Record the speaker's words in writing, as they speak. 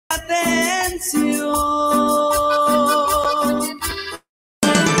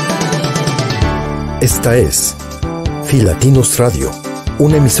Esta es Filatinos Radio,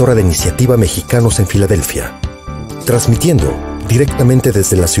 una emisora de Iniciativa Mexicanos en Filadelfia, transmitiendo directamente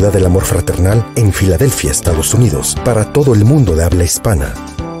desde la Ciudad del Amor Fraternal en Filadelfia, Estados Unidos, para todo el mundo de habla hispana.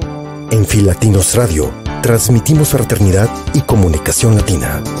 En Filatinos Radio, transmitimos fraternidad y comunicación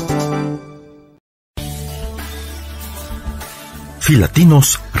latina.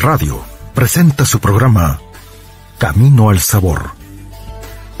 Filatinos Radio presenta su programa Camino al Sabor,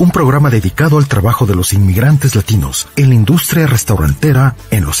 un programa dedicado al trabajo de los inmigrantes latinos en la industria restaurantera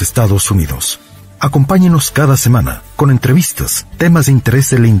en los Estados Unidos. Acompáñenos cada semana con entrevistas, temas de interés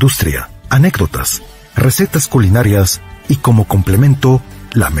de la industria, anécdotas, recetas culinarias y como complemento,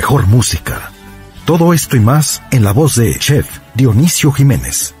 la mejor música. Todo esto y más en la voz de Chef Dionicio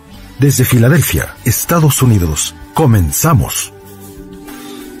Jiménez. Desde Filadelfia, Estados Unidos, comenzamos.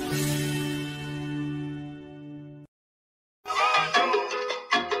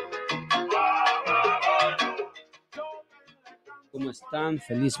 ¿Cómo están?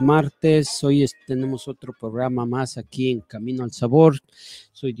 Feliz martes. Hoy tenemos otro programa más aquí en Camino al Sabor.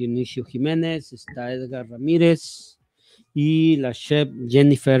 Soy Dionicio Jiménez, está Edgar Ramírez y la chef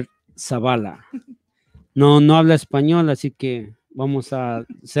Jennifer Zavala. No habla español, así que vamos a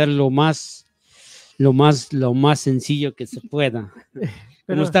hacer lo más sencillo que se pueda.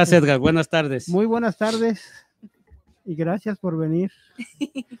 ¿Cómo estás, Edgar? Buenas tardes. Muy buenas tardes y gracias por venir.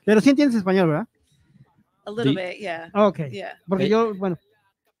 Pero sí entiendes español, ¿verdad? A little bit, yeah. Okay. Yeah. Porque yo, bueno,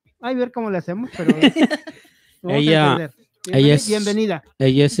 hay ver cómo le hacemos, pero ella bienvenida.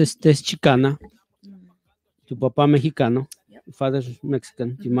 Ella es chicana, tu papá mexicano, father is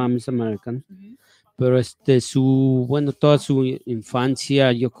Mexican, your mom is American. Pero toda su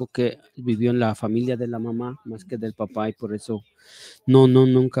infancia yo creo que vivió en la familia de la mamá más que del papá y por eso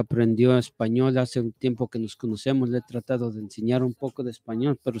nunca aprendió español. Hace un tiempo que nos conocemos, le he tratado de enseñar un poco de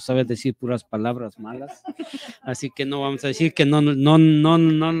español, pero sabe decir puras palabras malas, así que no vamos a decir que no la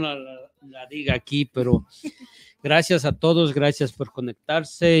diga aquí, pero gracias a todos, gracias por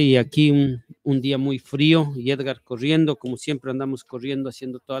conectarse y aquí un día muy frío y Edgar corriendo, como siempre andamos corriendo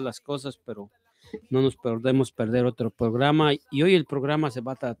haciendo todas las cosas, pero no nos podemos perder otro programa y hoy el programa se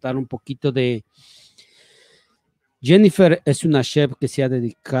va a tratar un poquito de... Jennifer es una chef que se ha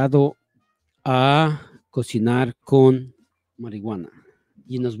dedicado a cocinar con marihuana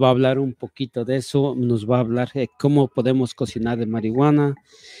y nos va a hablar un poquito de eso, nos va a hablar de cómo podemos cocinar de marihuana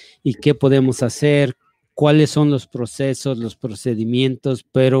y qué podemos hacer, cuáles son los procesos, los procedimientos,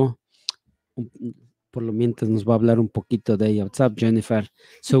 pero por lo mientras nos va a hablar un poquito de ella. What's up, Jennifer?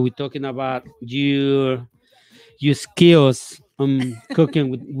 So we're talking about your skills cooking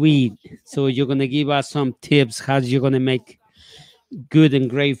with weed. So you're going to give us some tips how you're going to make good and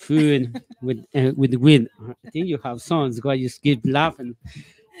great food with weed. I think you have songs. Why you keep laughing,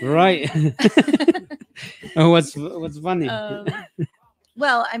 right? What's funny?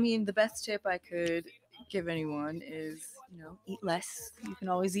 Well, I mean, the best tip I could give anyone is, eat less. You can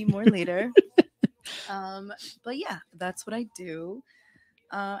always eat more later. But yeah, that's what I do.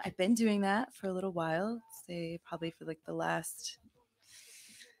 I've been doing that for a little while, say probably for like the last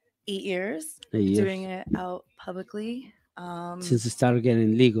 8 years, doing it out publicly. Since it started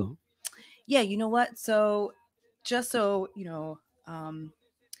getting legal. Yeah, you know what? So just so,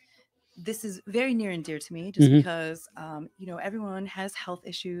 this is very near and dear to me just because, everyone has health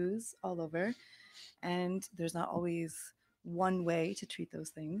issues all over and there's not always one way to treat those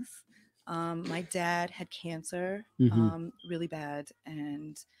things. My dad had cancer, really bad,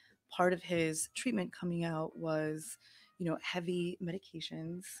 and part of his treatment coming out was, heavy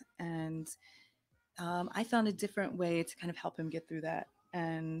medications, and I found a different way to kind of help him get through that.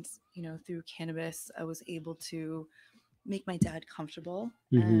 And, through cannabis, I was able to make my dad comfortable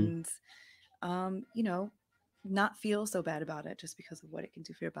and, not feel so bad about it just because of what it can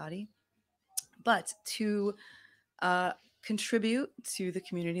do for your body. But to contribute to the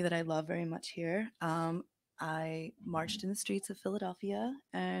community that I love very much here. I marched in the streets of Philadelphia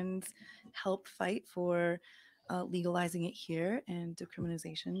and helped fight for legalizing it here and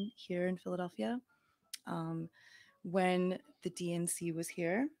decriminalization here in Philadelphia. When the DNC was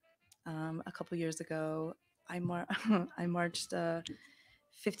here a couple years ago, I marched a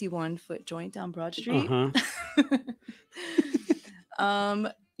 51-foot joint down Broad Street.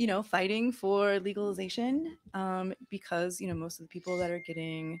 Fighting for legalization because, most of the people that are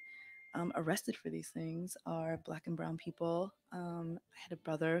getting arrested for these things are Black and brown people. I had a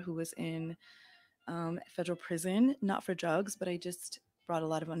brother who was in federal prison, not for drugs, but I just brought a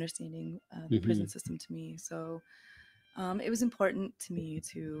lot of understanding the prison system to me. So it was important to me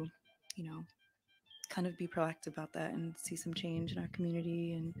to kind of be proactive about that and see some change in our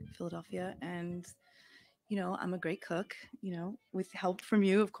community in Philadelphia. And, I'm a great cook, with help from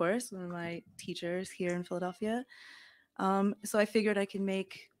you, of course, one of my teachers here in Philadelphia. So I figured I could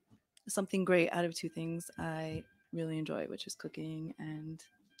make something great out of two things I really enjoy, which is cooking and,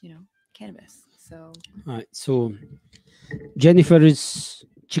 cannabis. So, All right. So Jennifer is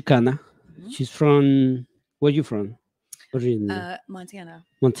Chicana. She's from, where you from originally? Montana.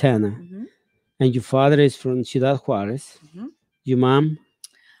 Montana. And your father is from Ciudad Juarez. Your mom?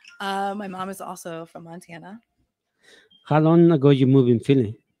 My mom is also from Montana. How long ago you moved in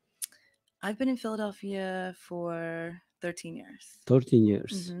Philly? I've been in Philadelphia for 13 years. 13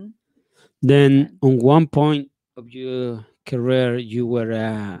 years. Then on one point of your career, you were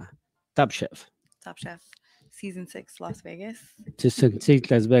a top chef. Top Chef, season 6, Las Vegas. Season 6,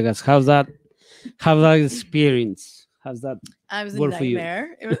 Las Vegas. How's that experience? How's that I was a work for you?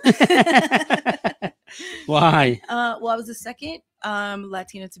 nightmare. Why? Well, I was the second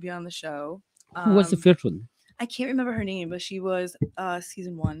Latina to be on the show. Who was the first one? I can't remember her name, but she was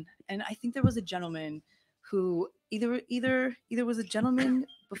season 1, and I think there was a gentleman who either was a gentleman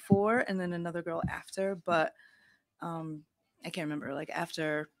before and then another girl after, but I can't remember. Like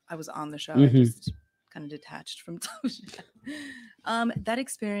after I was on the show, I just kind of detached from television. That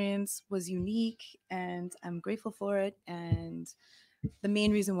experience was unique, and I'm grateful for it. And the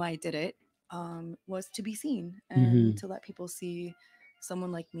main reason why I did it was to be seen and to let people see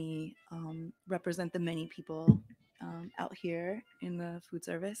someone like me represent the many people out here in the food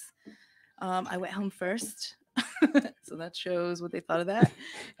service. I went home first, so that shows what they thought of that.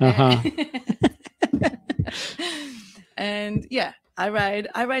 And yeah, I ride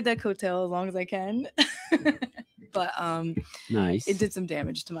that coattail as long as I can. But nice. It did some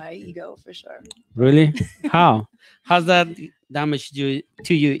damage to my ego for sure. Really? How's that damage to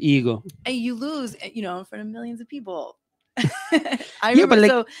your ego? And you lose, in front of millions of people.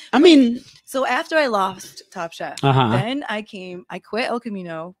 So after I lost Top Chef, then I quit El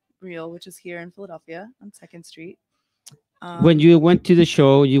Camino Real, which is here in Philadelphia on 2nd Street. When you went to the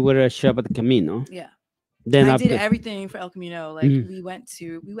show, you were a chef at the Camino. Yeah. Then I did everything for El Camino. Like we went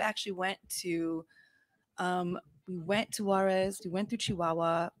to Juarez, we went through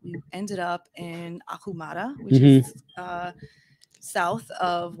Chihuahua, we ended up in Ahumada, which is south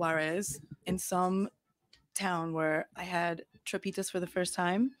of Juarez, in some town where I had trapitas for the first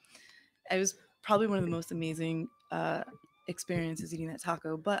time. It was probably one of the most amazing experiences eating that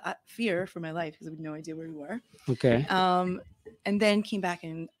taco, but fear for my life because I had no idea where we were. Okay. And then came back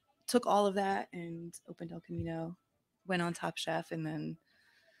and took all of that and opened El Camino, went on Top Chef, and then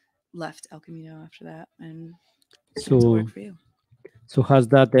left El Camino after that and to work for you. So how's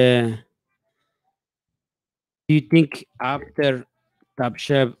that? Do you think after Top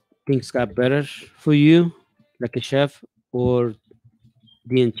Chef things got better for you, like a chef, or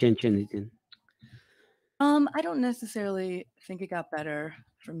didn't change anything? I don't necessarily think it got better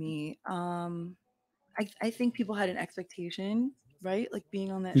for me. I think people had an expectation, right? Like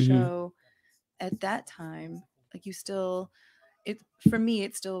being on that show at that time, like for me,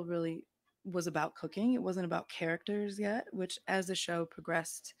 it still really was about cooking. It wasn't about characters yet, which as the show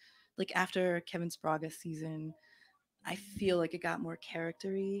progressed, like after Kevin Spraga's season, I feel like it got more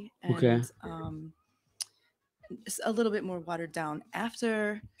charactery and a little bit more watered down.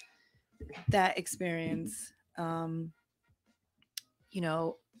 After that experience, I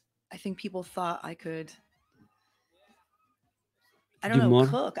think people thought I could,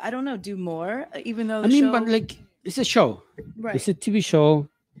 cook. I don't know, do more, even though but like it's a show. Right. It's a TV show.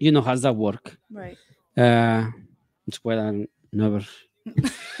 How's that work? Right. It's why I never.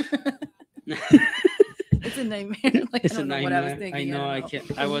 It's a nightmare. Like, It's I don't know what I was thinking. I know. I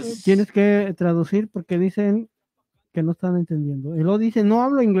can't. I was. Tienes que traducir porque dicen que no están entendiendo. Elodie dice, no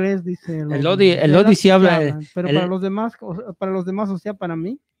hablo inglés, dice Elodie sí habla. Pero para los demás, o sea, para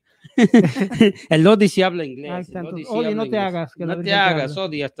mí. Elodie sí habla inglés. Oye, no te hagas. No te hagas,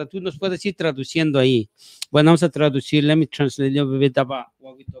 Odie. Hasta tú nos puedes ir traduciendo ahí. Bueno, vamos a traducir. Let me translate a bit about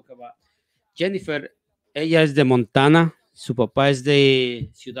what we talk about. Jennifer, ella es de Montana. Su papá es de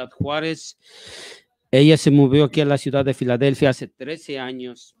Ciudad Juárez. Ella se movió aquí a la ciudad de Filadelfia hace 13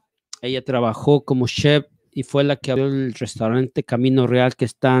 años. Ella trabajó como chef y fue la que abrió el restaurante Camino Real que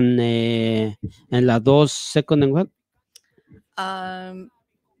están en la 2 Second and what?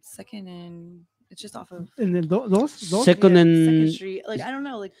 Second and it's just off of en el 2 Second and Second Street. Like I don't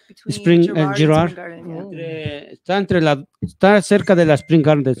know, like between Girard. Garden, yeah. Está cerca de la Spring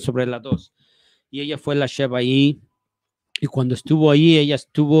Garden, sobre la 2. Y ella fue la chef ahí. Y cuando estuvo ahí, ella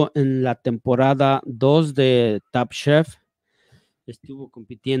estuvo en la temporada 2 de Top Chef. estuvo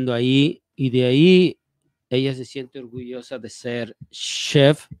compitiendo ahí y de ahí ella se siente orgullosa de ser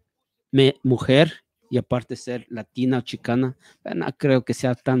chef mujer y aparte ser latina o chicana. No creo que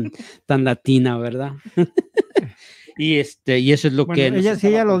sea tan latina, ¿verdad? y eso es lo Bueno, que nos ella, si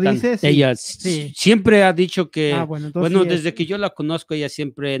estaba ella lo contando. dice, sí, Ella sí. siempre ha dicho que, Bueno, entonces sí desde que yo la conozco, ella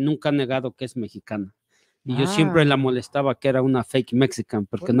siempre nunca ha negado que es mexicana. Y yo Ah. siempre la molestaba que era una fake mexican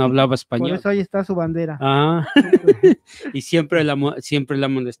porque no hablaba Por español. eso ahí está su bandera. Ah, y siempre la ha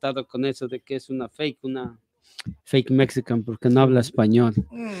molestado con eso de que es una fake mexican porque no habla español.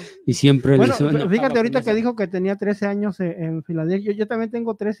 Y siempre Bueno, les enojaba fíjate con ahorita eso. que dijo que tenía 13 años en Filadelfia. Yo también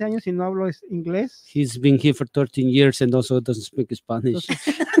tengo 13 años y no hablo inglés. He's been here for 13 years and also doesn't speak Spanish.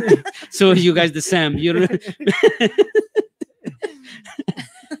 So you guys the same.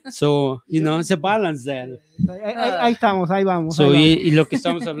 So, it's a balance there. Ahí estamos, ahí vamos. So, ahí vamos. y lo que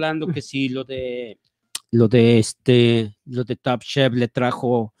estamos hablando que sí, lo de Top Chef le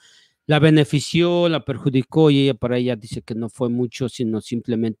trajo, la benefició, la perjudicó y para ella dice que no fue mucho, sino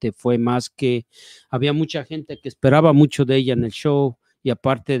simplemente fue más que había mucha gente que esperaba mucho de ella en el show y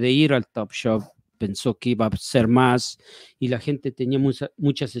aparte de ir al Top Chef pensó que iba a ser más y la gente tenía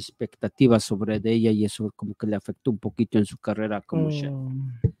muchas expectativas sobre de ella y eso como que le afectó un poquito en su carrera como chef.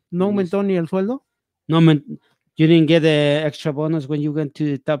 ¿No aumentó ni el sueldo? No, you didn't get the extra bonus when you went to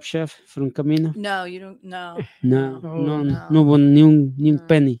the Top Chef from Camino? No, you don't. No. No hubo ni un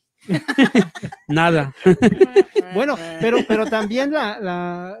penny. Nada. Bueno, pero también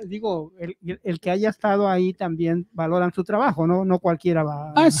digo, el que haya estado ahí también valoran su trabajo, no cualquiera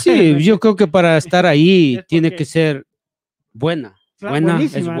va. Sí, yo creo que para estar ahí tiene que ser buena.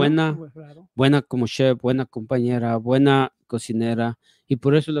 Es buena, Pues, claro. buena como chef, buena compañera, buena cocinera, y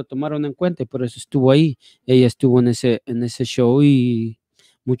por eso lo tomaron en cuenta y por eso estuvo ahí. Ella estuvo en ese show y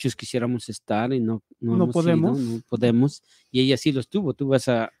muchos quisiéramos estar y no podemos. Ido, no podemos, y ella sí lo estuvo, tuvo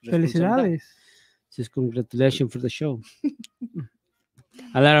esa responsabilidad. Felicidades. Says congratulations for the show.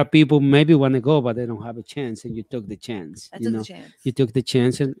 A lot of people maybe want to go, but they don't have a chance, and you took the chance. I took the chance. You took the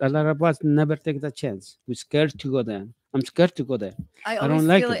chance, and a lot of us never take that chance. We're scared to go there. I'm scared to go there. I don't always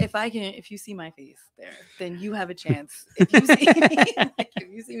like feel it. If you see my face there, then you have a chance. If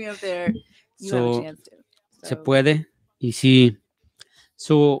you see me up there, you have a chance too. Se puede, y sí.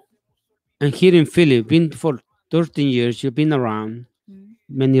 So, and here in Philly, been for 13 years, you've been around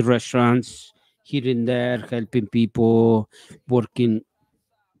many restaurants, here and there, helping people, working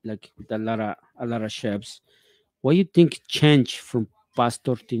like with a lot of chefs. What do you think changed from past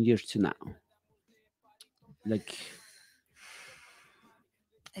 13 years to now? Like,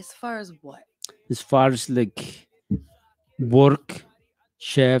 as far as what? As far as like work,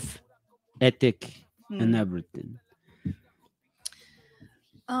 chef, ethic, and everything.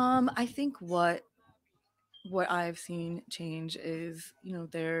 I think what I've seen change is,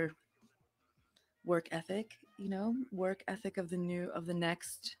 their work ethic, work ethic of the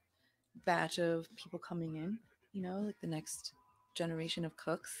next batch of people coming in, like the next generation of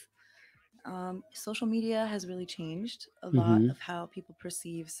cooks. Social media has really changed a lot of how people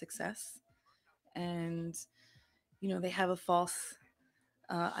perceive success, and they have a false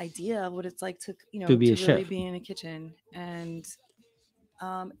idea of what it's like to be a really chef. be in a kitchen, and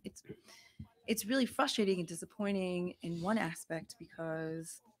it's really frustrating and disappointing in one aspect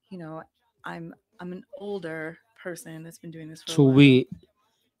because I'm an older person that's been doing this for a while.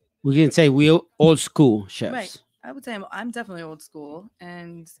 we can say we old school chefs. Right. I would say I'm definitely old school,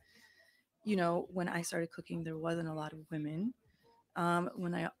 and when I started cooking, there wasn't a lot of women.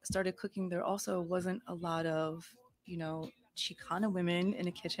 When I started cooking, there also wasn't a lot of Chicana women in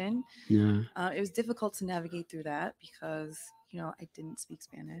a kitchen. Yeah. It was difficult to navigate through that because I didn't speak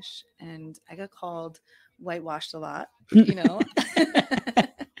Spanish, and I got called whitewashed a lot.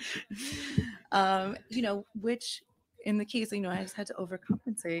 Which in the case, I just had to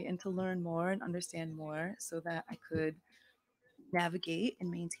overcompensate and to learn more and understand more so that I could navigate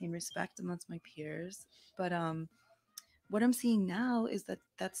and maintain respect amongst my peers. But what I'm seeing now is that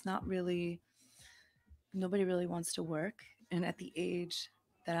that's not really, nobody really wants to work. And at the age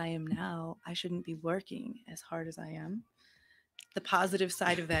that I am now, I shouldn't be working as hard as I am. The positive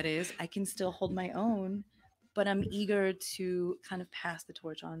side of that is I can still hold my own, but I'm eager to kind of pass the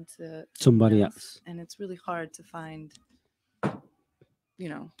torch on to somebody else. And it's really hard to find,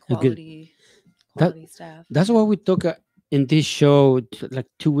 quality staff. That's what we talk in this show like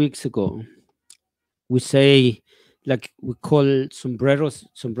 2 weeks ago. We say, like, we call sombreros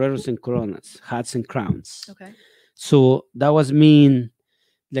and coronas, hats and crowns. Okay. So that was mean,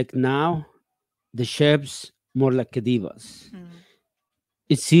 like now, the chefs more like divas.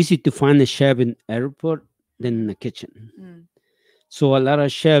 It's easy to find a chef in airport than in the kitchen. So a lot of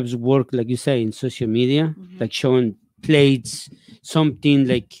chefs work, like you say, in social media, like showing plates, something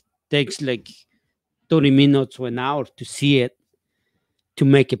like takes like 30 minutes to an hour to see it, to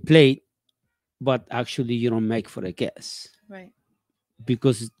make a plate, but actually you don't make for a guest Right.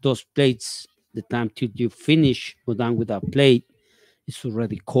 because those plates, the time till you finish or done with that plate, it's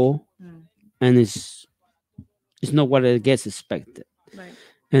already cold Mm. and it's not what the guest expected. Right.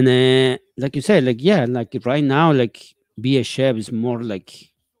 And like you said, like yeah, like right now, like be a chef is more like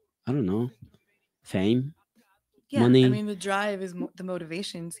I don't know, fame, Yeah, I money. mean, the drive is the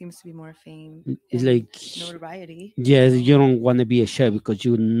motivation seems to be more fame It's and like notoriety. yeah, you don't want to be a chef because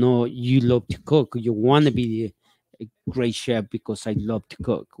you know you love to cook. You want to be a great chef because I love to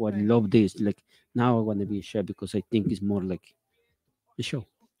cook. Or I Right. love this. Like now I want to be a chef because I think it's more like a show.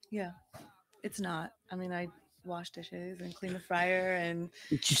 Yeah, it's not. I mean, I wash dishes and clean the fryer, and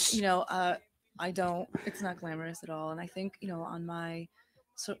It's you just know, I don't. It's not glamorous at all. And I think on my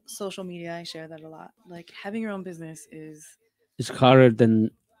social media, I share that a lot. Like having your own business is it's harder than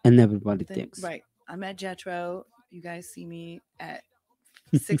and everybody then thinks. right. I'm at Jetro. You guys see me at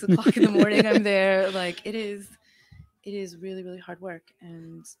 6 o'clock in the morning. I'm there. Like it is. It is really really hard work,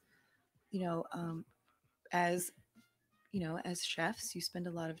 and you know, as as chefs, you spend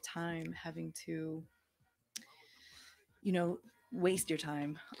a lot of time having to, you know, waste your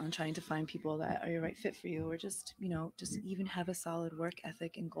time on trying to find people that are the right fit for you, or just, just even have a solid work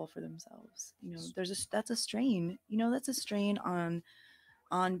ethic and goal for themselves. That's a strain. That's a strain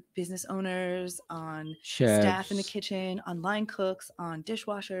on business owners, on staff in the Chefs. kitchen, on line cooks, on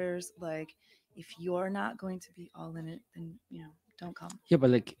dishwashers. Like, if you're not going to be all in it, then don't come. Yeah, but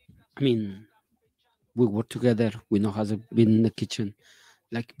like I mean, we work together. We know how to be in the kitchen.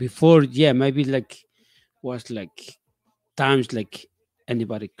 Like before, yeah, maybe like was like times like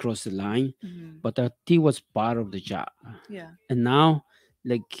anybody cross the line, but that tea was part of the job. Yeah. And now,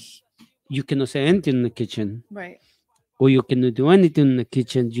 like you cannot say anything in the kitchen, Right. or you cannot do anything in the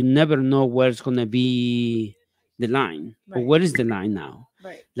kitchen. You never know where it's gonna be the line, or Right. where is the line now,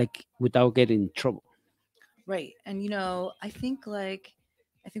 Right. like without getting in trouble. Right. And I think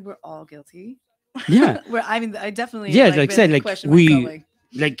we're all guilty. Yeah, I mean, I definitely yeah. like like been say in like question myself. we Like,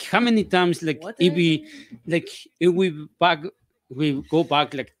 like how many times like what if did I we say? like if we go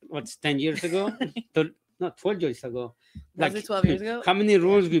back like what's 10 years ago, not 12 years ago, Was like it 12 years ago? how many Yeah.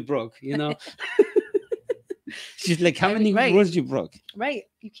 rules we broke, She's like how I mean, many right. rules you broke. Right.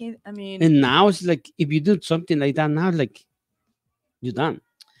 You can't. I mean, And now it's like if you do something like that now, like you're done.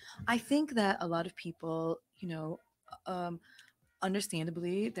 I think that a lot of people, um,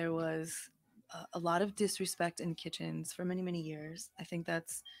 understandably, there was a lot of disrespect in kitchens for many, many years. I think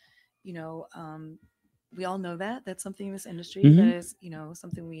that's, you know, um, we all know that. That's something in this industry that Hmm. is,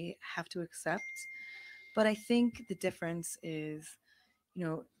 something we have to accept. But I think the difference is, you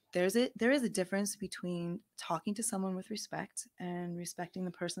know, there is a difference between talking to someone with respect and respecting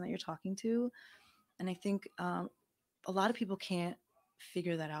the person that you're talking to. And I think a lot of people can't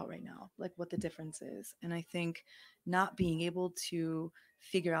figure that out right now, like what the difference is. And I think not being able to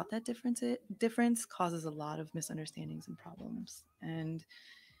figure out that difference causes a lot of misunderstandings and problems. And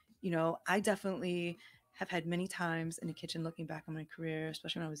I definitely have had many times in the kitchen looking back on my career,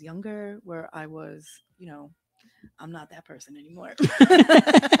 especially when I was younger, where I was, I'm not that person anymore.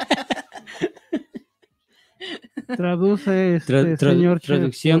 Traduce, señor chef, por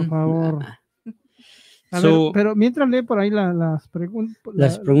Traducción. favor. A ver, So, pero mientras lee por ahí las preguntas.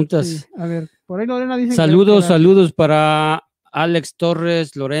 las preguntas. A ver, por ahí Lorena dice Saludos para Alex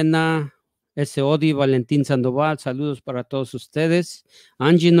Torres, Lorena, Odi, Valentín Sandoval. Saludos para todos ustedes.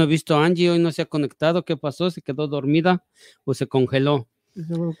 Angie, no he visto a Angie, hoy no se ha conectado. ¿Qué pasó? ¿Se quedó dormida o se congeló?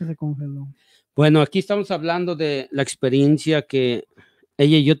 Seguro que se congeló. Bueno, aquí estamos hablando de la experiencia que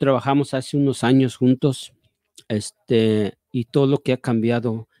ella y yo trabajamos hace unos años juntos, y todo lo que ha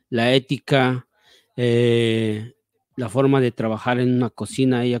cambiado, la ética, la forma de trabajar en una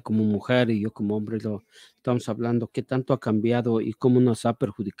cocina, ella como mujer y yo como hombre, lo estamos hablando, qué tanto ha cambiado y cómo nos ha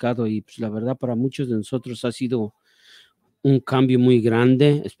perjudicado. Y pues la verdad para muchos de nosotros ha sido un cambio muy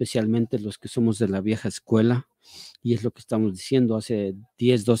grande, especialmente los que somos de la vieja escuela. Y es lo que estamos diciendo, hace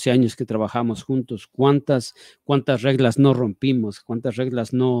 10, 12 años que trabajamos juntos, cuántas reglas no rompimos, cuántas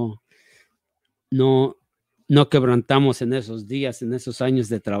reglas no quebrantamos en esos días, en esos años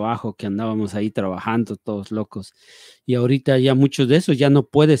de trabajo que andábamos ahí trabajando todos locos. Y ahorita ya muchos de esos ya no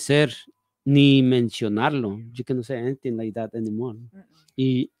puede ser ni mencionarlo. You cannot say anything like that anymore.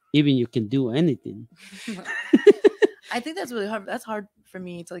 Even you can do anything. I think that's really hard. That's hard for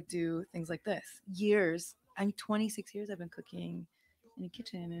me to do things like this. Years. I'm 26 years I've been cooking in a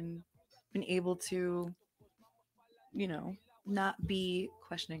kitchen and been able to, not be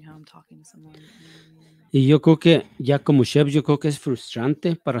questioning how I'm talking to someone. Y yo creo que ya como chef, yo creo que es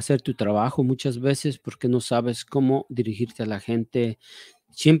frustrante para hacer tu trabajo muchas veces porque no sabes cómo dirigirte a la gente.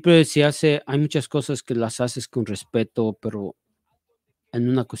 Siempre se hace, hay muchas cosas que las haces con respeto, pero en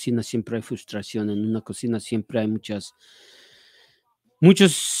una cocina siempre hay frustración, en una cocina siempre hay muchos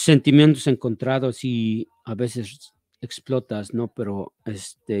sentimientos encontrados y a veces explotas, ¿no? Pero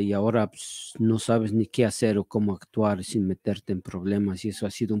y ahora pues, no sabes ni qué hacer o cómo actuar sin meterte en problemas y eso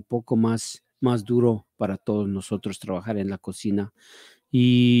ha sido un poco más duro para todos nosotros trabajar en la cocina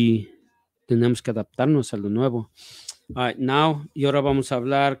y tenemos que adaptarnos a lo nuevo. All right, now, y ahora vamos a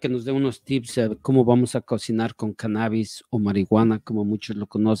hablar, que nos dé unos tips de cómo vamos a cocinar con cannabis o marihuana, como muchos lo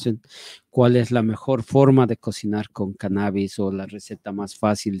conocen. ¿Cuál es la mejor forma de cocinar con cannabis o la receta más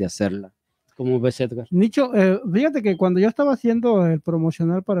fácil de hacerla? ¿Cómo ves, Edgar? Nicho, fíjate que cuando yo estaba haciendo el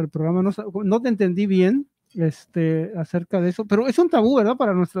promocional para el programa, no te entendí bien acerca de eso, pero es un tabú, ¿verdad?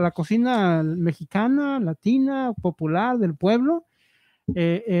 Para la cocina mexicana, latina, popular, del pueblo.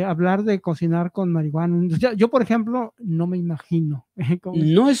 Hablar de cocinar con marihuana. Yo, por ejemplo, no me imagino.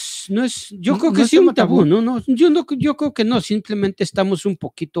 No es, yo creo que ¿No sí es un tabú, tabú? no, yo creo que no, simplemente estamos un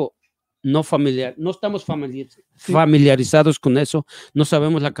poquito no estamos familiarizados con eso, no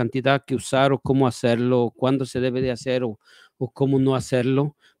sabemos la cantidad que usar o cómo hacerlo, cuándo se debe de hacer o cómo no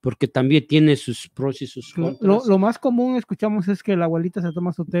hacerlo, porque también tiene sus pros y sus contras. Lo más común escuchamos es que la abuelita se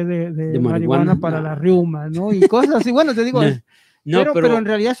toma su té de marihuana marihuana para la riuma, ¿no? Y cosas así. Bueno, te digo, pero en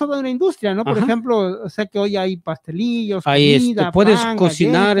realidad es toda una industria, ¿no? Por Ajá. ejemplo, sé que hoy hay pastelillos, Ahí comida, puedes pan,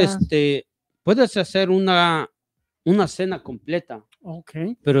 cocinar, galletas. puedes hacer una cena completa. Ok.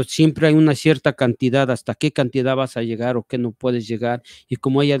 Pero siempre hay una cierta cantidad, hasta qué cantidad vas a llegar o qué no puedes llegar. Y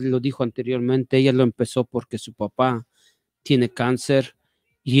como ella lo dijo anteriormente, ella lo empezó porque su papá tiene cáncer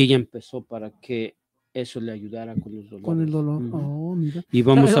y ella empezó para que eso le ayudara con los dolores. Con el dolor. Uh-huh. Mira. Y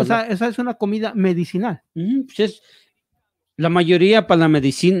vamos o sea, esa es una comida medicinal. Uh-huh. Pues la mayoría para la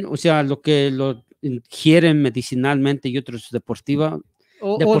medicina, o sea, lo que lo ingieren medicinalmente y otros deportivamente.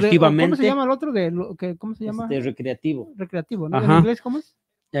 ¿Cómo se llama el otro? ¿Cómo se llama? Recreativo. Recreativo, ¿no? Ajá. ¿En inglés cómo es?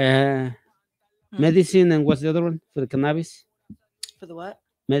 Medicine and what's the other one for the cannabis? For the what?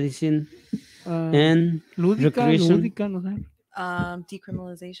 Medicine and lúdica, no sé.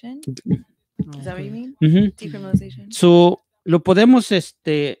 Decriminalization. Is that what you mean? Uh-huh. Decriminalization. So, lo podemos, A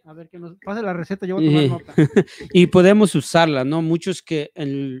ver, que nos pase la receta, yo voy a tomar nota. y podemos usarla, ¿no? Muchos que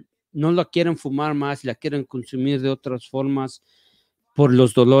no la quieren fumar más, la quieren consumir de otras formas por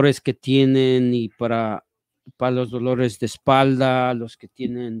los dolores que tienen y para los dolores de espalda, los que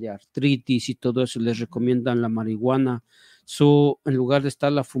tienen de artritis y todo eso, les recomiendan la marihuana. En lugar de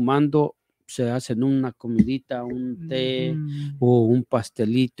estarla fumando, se hacen una comidita, un té o un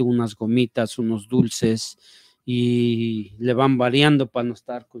pastelito, unas gomitas, unos dulces y le van variando para no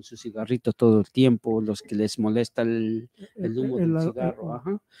estar con su cigarrito todo el tiempo, los que les molesta el humo del cigarro.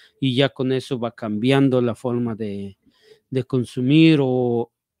 Ajá. Y ya con eso va cambiando la forma de consumir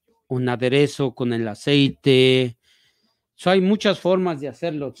o un aderezo con el aceite. Hay muchas formas de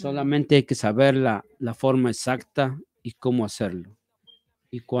hacerlo, solamente hay que saber la forma exacta y cómo hacerlo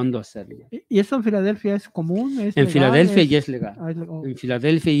y cuándo hacerlo. ¿Y eso en Filadelfia es común? En Filadelfia ya es legal. En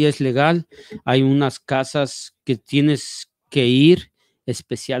Filadelfia ya es legal. Hay unas casas que tienes que ir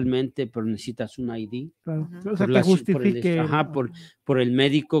especialmente, pero necesitas un ID. Claro. O sea, que justifique. Por el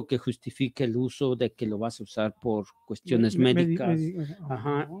médico que justifique el uso de que lo vas a usar por cuestiones médicas.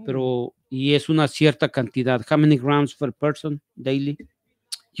 Ajá, y es una cierta cantidad. How many grams per person daily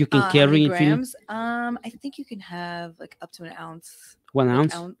you can carry in grams? I think you can have like up to an ounce. 1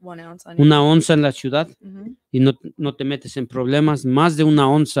 ounce. 1 ounce on una onza en la ciudad y no te metes en problemas. Más de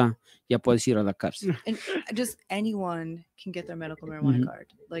 1 onza ya puedes ir a la cárcel. And just anyone can get their medical marijuana card.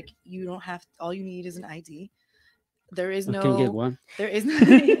 Like you don't have, all you need is an ID. There is no. I can get one. There is no.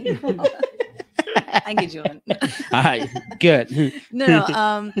 I can get you one. Ay, good. No.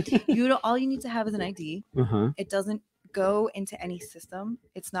 All you need to have is an ID. It doesn't go into any system.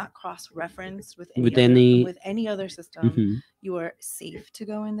 It's not cross-referenced with any other system. You are safe to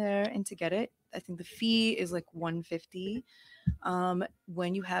go in there and to get it. I think the fee is like $150.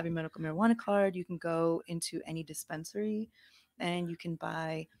 When you have a medical marijuana card, you can go into any dispensary and you can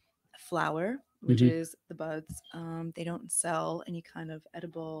buy flower, which is the buds. They don't sell any kind of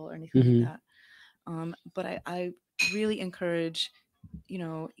edible or anything like that. But I really encourage,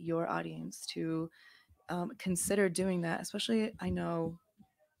 your audience to consider doing that. Especially, I know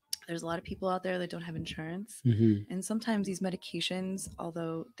there's a lot of people out there that don't have insurance. And sometimes these medications,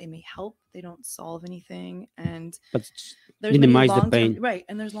 although they may help, they don't solve anything. And there's minimize the pain. Right.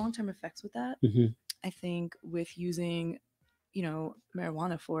 And there's long-term effects with that. I think with using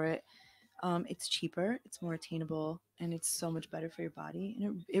marijuana for it, it's cheaper, it's more attainable, and it's so much better for your body,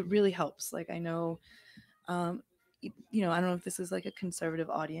 and it really helps. Like I know, I don't know if this is like a conservative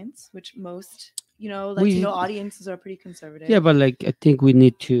audience, which most Latino We, audiences are pretty yeah, conservative. but like I think we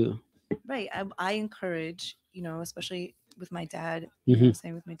need to. Right. I encourage, especially with my dad, Mhm.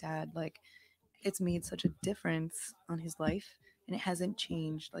 saying with my dad, like it's made such a difference on his life, and it hasn't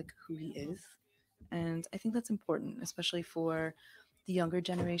changed like who he is. And I think that's important, especially for the younger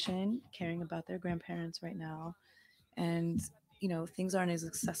generation caring about their grandparents right now. And, things aren't as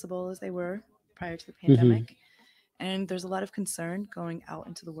accessible as they were prior to the Mhm. pandemic. And there's a lot of concern going out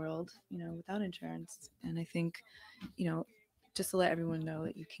into the world, without insurance. And I think, you know, just to let everyone know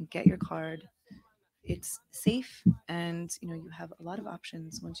that you can get your card, it's safe, and you have a lot of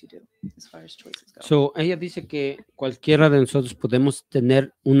options once you do, as far as choices go. So, ella dice que cualquiera de nosotros podemos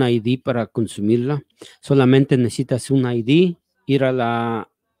tener un ID para consumirla. Solamente necesitas un ID, ir al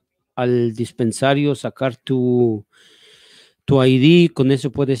dispensario, sacar tu ID, con eso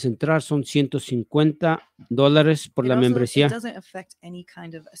puedes entrar. Son $150 por la It membresía. doesn't affect any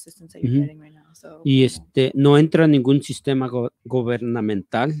kind of assistance that you're Ujú. getting right now. So Y no entra en ningún sistema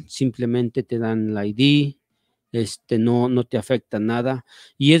gubernamental, simplemente te dan la ID, no te afecta nada.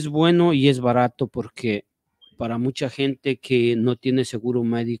 Y es bueno y es barato porque para mucha gente que no tiene seguro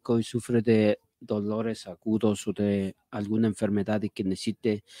médico y sufre de dolores agudos o de alguna enfermedad y que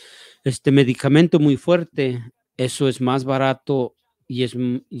necesite medicamento muy fuerte, eso es más barato y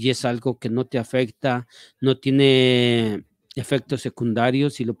es algo que no te afecta, no tiene efectos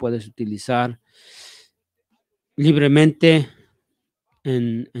secundarios y lo puedes utilizar libremente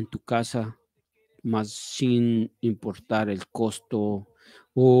en tu casa, más sin importar el costo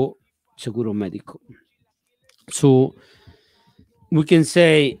o seguro médico. So we can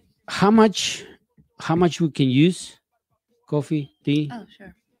say how much we can use coffee, tea, oh,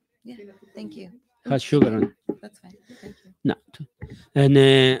 sure. Yeah. Thank you. has Thank sugar you. on it. That's fine. Thank you. No.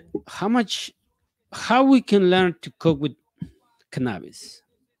 And how we can learn to cook with cannabis?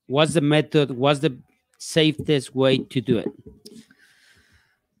 What's the method? What's the safest way to do it?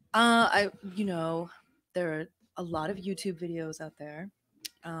 There are a lot of YouTube videos out there.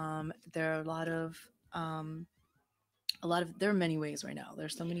 There are there are many ways right now.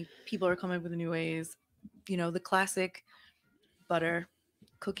 There's so many people are coming up with new ways. The classic butter,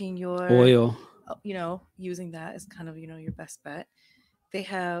 cooking your Oil. using that is kind of, your best bet. They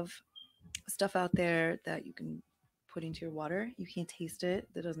have stuff out there that you can put into your water. You can't taste it.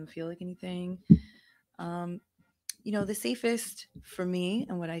 That doesn't feel like anything. The safest for me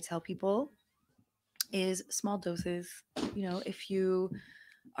and what I tell people is small doses. If you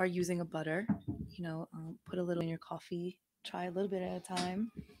are using a butter, put a little in your coffee, try a little bit at a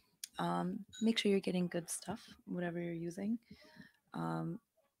time. Make sure you're getting good stuff, whatever you're using.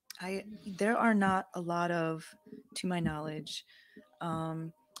 There are not a lot of, to my knowledge,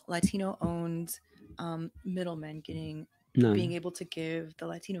 Latino owned middlemen No. being able to give the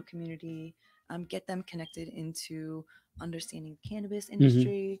Latino community, get them connected into understanding the cannabis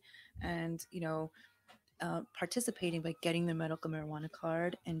industry, and participating by getting the medical marijuana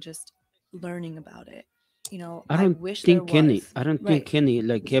card and just learning about it. I wish there was. I don't Right. think any.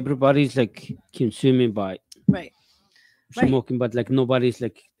 Like everybody's like consuming by Right. smoking, but like nobody's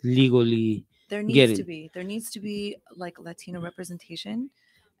like legally There needs getting. to be like Latino representation,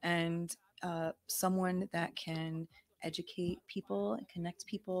 and someone that can educate people and connect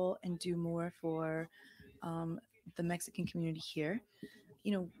people and do more for the Mexican community here.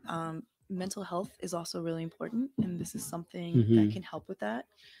 Mental health is also really important, and this is something that can help with that.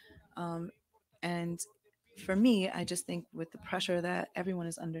 And for me, I just think with the pressure that everyone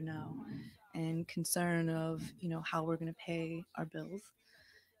is under now and concern of, how we're going to pay our bills,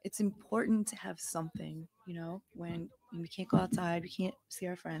 it's important to have something, when we can't go outside, we can't see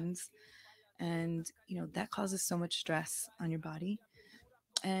our friends. And, that causes so much stress on your body.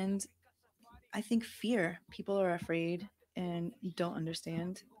 And I think fear, people are afraid and don't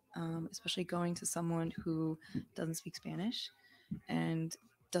understand, especially going to someone who doesn't speak Spanish and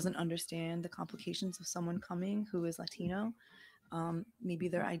doesn't understand the complications of someone coming who is Latino. Maybe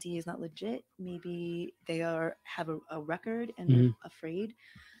their ID is not legit. Maybe they have a record and they're afraid.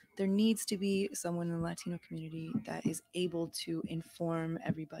 There needs to be someone in the Latino community that is able to inform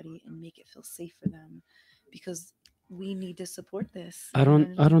everybody and make it feel safe for them, because we need to support this. I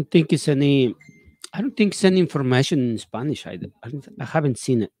don't think it's any. I don't think it's any information in Spanish either. I haven't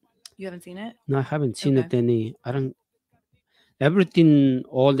seen it. You haven't seen it? No, I haven't seen Okay. it any. I don't. Everything,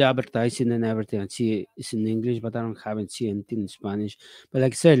 all the advertising and everything I see is in English, but I haven't seen anything in Spanish. But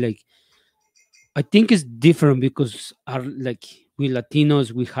like I said, like I think it's different because like we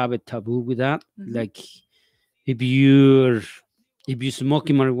Latinos, we have a taboo with that. Like if you're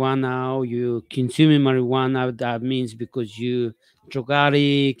smoking marijuana or you consuming marijuana, that means because you drug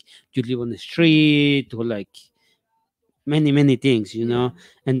addict, you live on the street, or like many things, you know.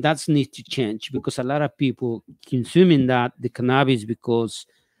 And that's need to change because a lot of people consuming the cannabis because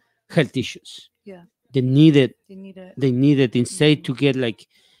health issues. Yeah. They need it. They need it. Instead to get like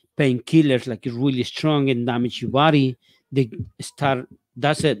painkillers, like really strong and damage your body. They start.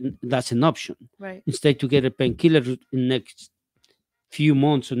 That's an option. Right. Instead to get a painkiller in next few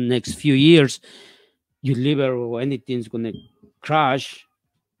months or next few years, your liver or anything's gonna crash.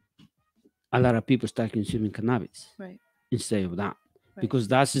 A lot of people start consuming cannabis. Right. Instead of that, Right. because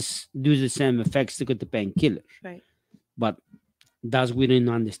do the same effects to get the painkiller. Right. But that's we didn't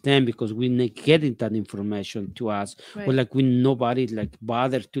understand because we not getting that information to us. Right. Or like we nobody like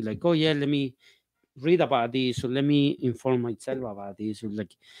bothered to like, oh yeah, let me read about this or let me inform myself about this. Or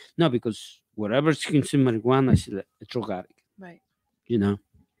like no, because whatever's consuming marijuana is a drug addict. Right. You know.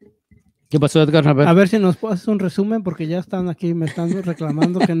 ¿Qué pasó, Edgar? A ver si nos haces un resumen porque ya están aquí, me están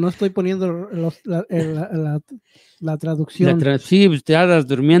reclamando que no estoy poniendo la traducción. Sí, usted andas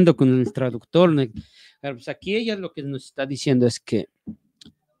durmiendo con el traductor. Pues aquí ella lo que nos está diciendo es que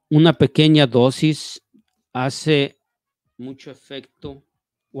una pequeña dosis hace mucho efecto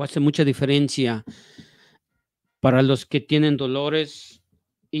o hace mucha diferencia para los que tienen dolores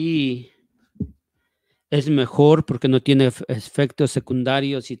y es mejor porque no tiene efectos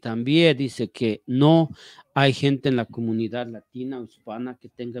secundarios y también dice que no hay gente en la comunidad latina o hispana que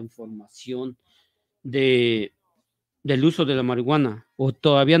tenga información del uso de la marihuana o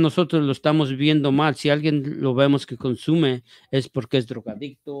todavía nosotros lo estamos viendo mal. Si alguien lo vemos que consume es porque es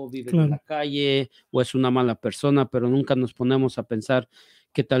drogadicto, vive en la calle o es una mala persona, pero nunca nos ponemos a pensar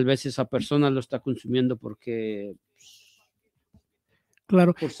que tal vez esa persona lo está consumiendo porque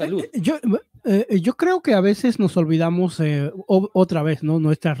claro, por salud. Yo creo que a veces nos olvidamos otra vez, ¿no?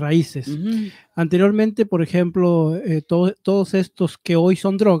 Nuestras raíces. Anteriormente, por ejemplo, todos estos que hoy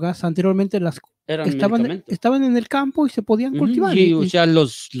son drogas, anteriormente estaban en el campo y se podían cultivar. Sí, o sea,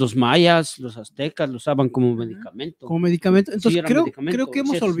 los mayas, los aztecas lo usaban como medicamento. Como medicamento. Entonces sí, creo que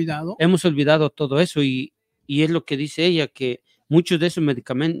hemos olvidado. Hemos olvidado todo eso y es lo que dice ella, que muchos de esos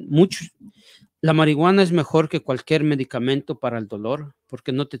medicamentos, la marihuana es mejor que cualquier medicamento para el dolor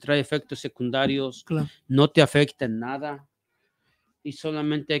porque no te trae efectos secundarios, no te afecta en nada y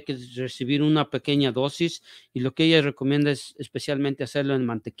solamente hay que recibir una pequeña dosis y lo que ella recomienda es especialmente hacerlo en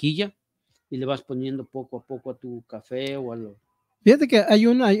mantequilla y le vas poniendo poco a poco a tu café o algo. Fíjate que hay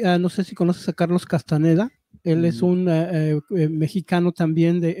no sé si conoces a Carlos Castaneda, él es un mexicano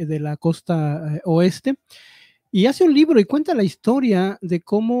también de la costa oeste. Y hace un libro y cuenta la historia de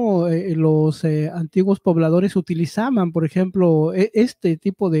cómo los antiguos pobladores utilizaban, por ejemplo, este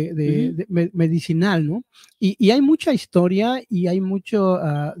tipo de medicinal, ¿no? Y hay mucha historia y hay mucho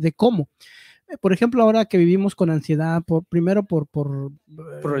de cómo. Por ejemplo, ahora que vivimos con ansiedad, primero por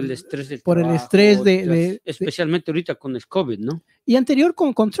el estrés del por trabajo, el estrés especialmente ahorita con el COVID, ¿no? Y anterior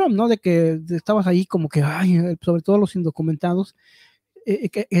con Trump, ¿no? De que estabas ahí como que, sobre todo los indocumentados,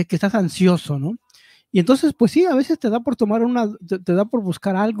 que estás ansioso, ¿no? Y entonces, pues sí, a veces te da por te da por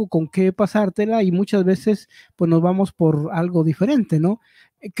buscar algo con qué pasártela y muchas veces pues nos vamos por algo diferente, ¿no?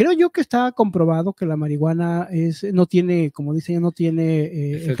 Creo yo que está comprobado que la marihuana no tiene, como dice ella, no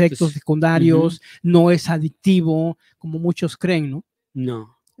tiene efectos secundarios, no es adictivo, como muchos creen, ¿no?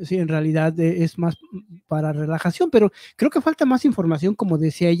 No. Sí, en realidad es más para relajación, pero creo que falta más información, como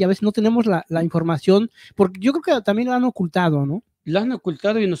decía ella, a veces no tenemos la información, porque yo creo que también la han ocultado, ¿no? La han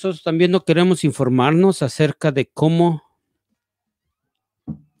ocultado y nosotros también no queremos informarnos acerca de cómo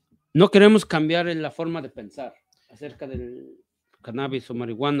no queremos cambiar en la forma de pensar acerca del cannabis o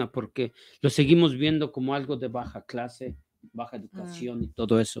marihuana porque lo seguimos viendo como algo de baja clase, baja educación y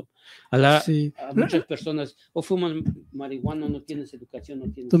todo eso. A muchas personas o fuman marihuana, no tienes educación,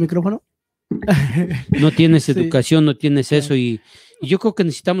 no tienes... ¿Tu micrófono? No tienes educación, no tienes eso y yo creo que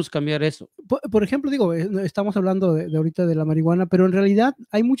necesitamos cambiar eso. Por ejemplo, digo, estamos hablando de ahorita de la marihuana, pero en realidad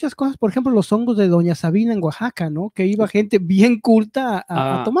hay muchas cosas, por ejemplo, los hongos de Doña Sabina en Oaxaca, ¿no? Que iba gente bien culta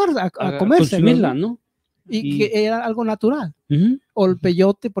a tomar, a comerse, consumirla, ¿no? Y que era algo natural. O el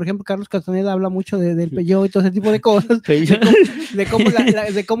peyote, por ejemplo, Carlos Castaneda habla mucho del peyote y todo ese tipo de cosas.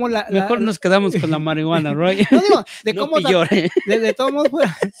 de cómo Mejor nos quedamos con la marihuana, right? No digo, de cómo... De todos modos,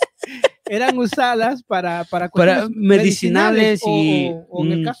 eran usadas para cuestiones medicinales o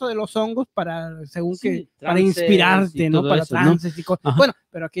en el caso de los hongos según sí, para inspirarte, ¿no? Para eso, trances y cosas. Bueno,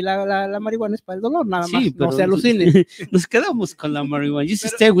 pero aquí la marihuana es para el dolor, nada más, no se alucinen. Nos quedamos con la marihuana. You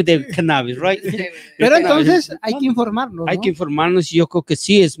stay with the cannabis, right? Pero entonces hay que informarnos, ¿no? Hay que informarnos y yo creo que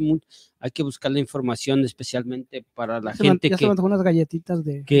sí hay que buscar la información especialmente para la gente ya que... se me antojó unas galletitas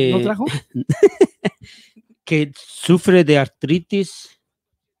 ¿no trajo? que sufre de artritis.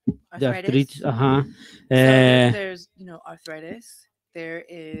 Arthritis. Ajá. So there's, arthritis. There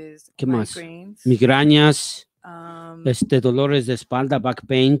is ¿Qué más? migraines. Migrañas, dolores de espalda, back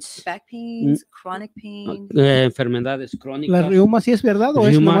pains. Back pains, chronic pain. Enfermedades crónicas. ¿La reuma sí es verdad o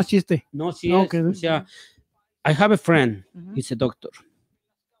es nomás chiste? No, sí es. O sea, I have a friend. He's a doctor.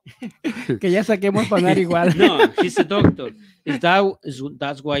 Que ya saquemos para dar igual. No, he's a doctor.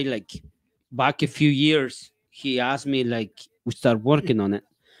 That's why, like, back a few years, he asked me, like, we start working on it.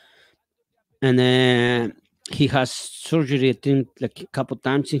 And he has surgery, I think, like a couple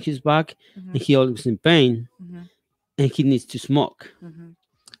times in his back, and he always in pain, and he needs to smoke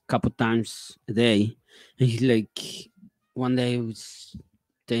a couple times a day. And he's like, one day I was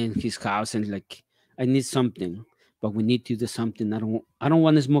in his house and like, I need something. But we need to do something. I don't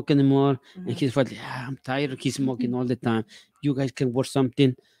want to smoke anymore. And he's like, yeah, I'm tired. He's smoking all the time. You guys can work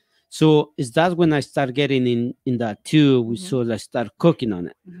something. So is that when I start getting in that too? So I start cooking on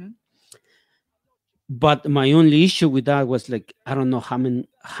it. But my only issue with that was like, I don't know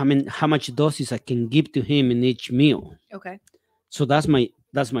how much doses I can give to him in each meal. Okay. So that's my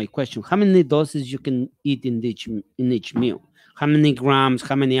question. How many doses you can eat in each meal? How many grams,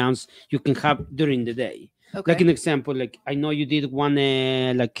 how many ounces you can have during the day? Okay. Like an example, like I know you did one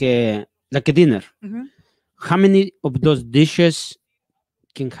like a dinner. How many of those dishes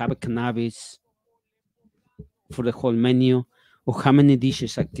can have a cannabis for the whole menu? Or how many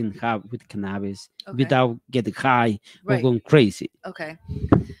dishes I can have with cannabis without getting high or going crazy? Okay.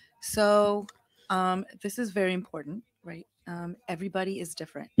 So this is very important, right? Everybody is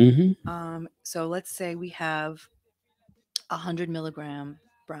different. So let's say we have 100 milligram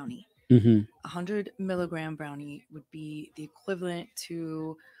brownie. 100 milligram brownie would be the equivalent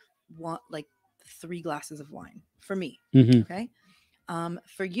to like 3 glasses of wine for me. Okay.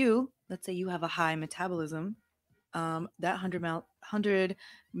 For you, let's say you have a high metabolism. That 100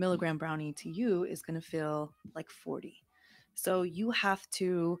 milligram brownie to you is going to feel like 40. So you have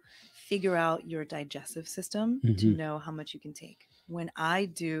to figure out your digestive system to know how much you can take. When I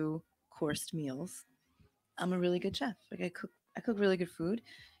do coursed meals, I'm a really good chef. Like I cook really good food.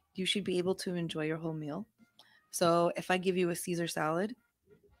 You should be able to enjoy your whole meal. So if I give you a Caesar salad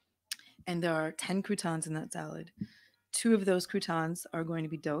and there are 10 croutons in that salad, 2 of those croutons are going to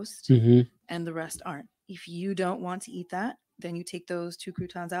be dosed and the rest aren't. If you don't want to eat that, then you take those 2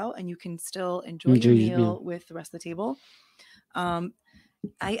 croutons out and you can still enjoy your meal with the rest of the table. I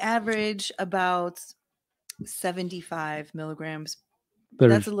average about 75 milligrams.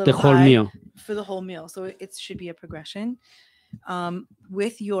 That's a little high meal. For the whole meal. So it should be a progression.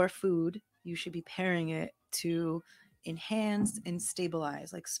 With your food, you should be pairing it to enhance and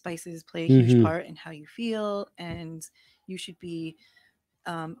stabilize. Like spices play a huge part in how you feel, and you should be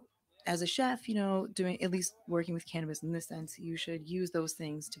as a chef, doing, at least working with cannabis in this sense, you should use those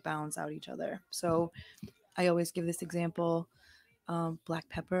things to balance out each other. So I always give this example. Black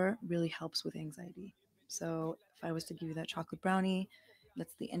pepper really helps with anxiety. So if I was to give you that chocolate brownie,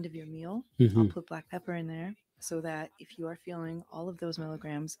 that's the end of your meal. I'll put black pepper in there so that if you are feeling all of those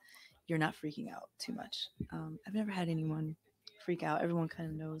milligrams, you're not freaking out too much. I've never had anyone freak out. Everyone kind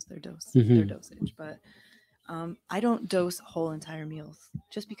of knows their dosage, but I don't dose whole entire meals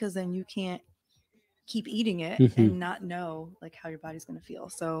just because then you can't keep eating it and not know like how your body's going to feel.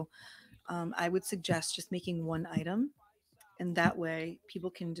 So I would suggest just making one item, and that way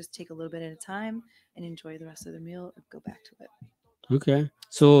people can just take a little bit at a time and enjoy the rest of their meal or go back to it. Okay.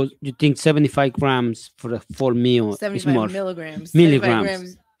 So you think 75 grams for a full meal 75 is more? milligrams.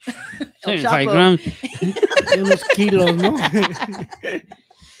 75 grams. Unos kilos, ¿no?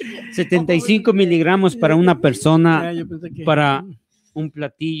 75 miligramos para una persona, para un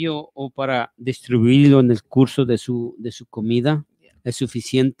platillo o para distribuirlo en el curso de su comida. ¿Es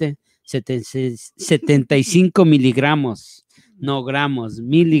suficiente? 75 miligramos. No gramos,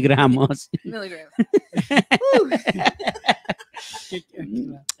 miligramos.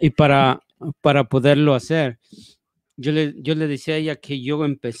 Y para poderlo hacer, yo le decía a ella que yo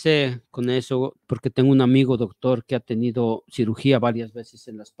empecé con eso porque tengo un amigo doctor que ha tenido cirugía varias veces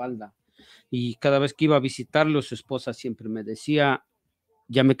en la espalda. Y cada vez que iba a visitarlo, su esposa siempre me decía,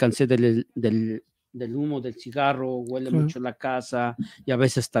 ya me cansé del del humo del cigarro, huele Claro. mucho la casa, y a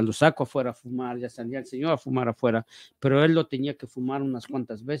veces hasta lo saco afuera a fumar, ya salía el señor a fumar afuera, pero él lo tenía que fumar unas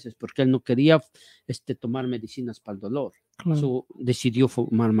cuantas veces porque él no quería tomar medicinas para el dolor. Claro. So, decidió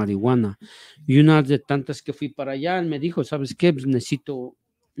fumar marihuana. Y una de tantas que fui para allá, él me dijo, ¿sabes qué? Pues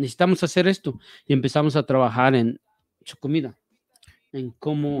necesitamos hacer esto. Y empezamos a trabajar en su comida, en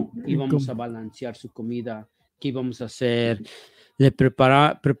cómo íbamos a balancear su comida, qué íbamos a hacer. Le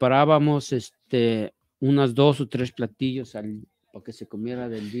preparábamos unas 2 o 3 platillos para que se comiera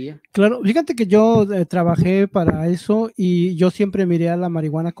del día. Claro, fíjate que yo trabajé para eso y yo siempre miré a la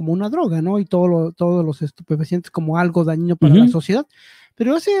marihuana como una droga, ¿no? Y todos los estupefacientes como algo dañino para la sociedad.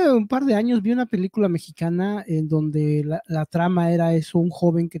 Pero hace un par de años vi una película mexicana en donde la trama era eso, un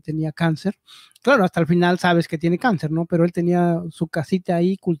joven que tenía cáncer. Claro, hasta el final sabes que tiene cáncer, ¿no? Pero él tenía su casita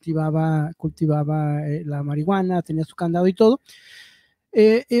ahí, cultivaba la marihuana, tenía su candado y todo.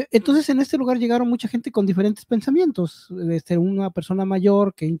 Entonces en este lugar llegaron mucha gente con diferentes pensamientos, desde una persona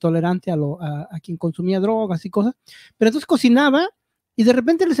mayor que intolerante a quien consumía drogas y cosas, pero entonces cocinaba y de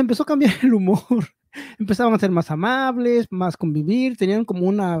repente les empezó a cambiar el humor, empezaban a ser más amables, más convivir, tenían como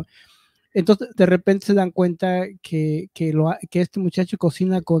una... Entonces, de repente se dan cuenta que este muchacho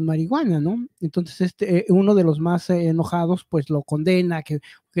cocina con marihuana, ¿no? Entonces, uno de los más enojados, pues lo condena, que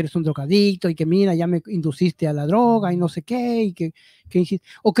eres un drogadicto y que mira, ya me induciste a la droga y no sé qué, y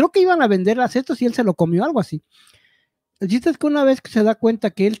o creo que iban a vender las estos y él se lo comió, algo así. El chiste es que una vez que se da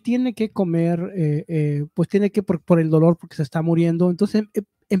cuenta que él tiene que comer, pues tiene que por el dolor, porque se está muriendo, entonces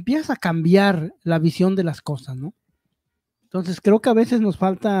empieza a cambiar la visión de las cosas, ¿no? Entonces creo que a veces nos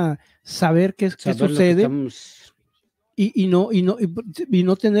falta saber qué sucede y no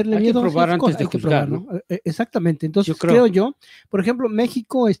tenerle hay miedo. Hay que probar antes de juzgar, ¿no? Exactamente. Entonces creo yo, por ejemplo,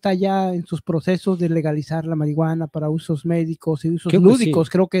 México está ya en sus procesos de legalizar la marihuana para usos médicos y usos lúdicos,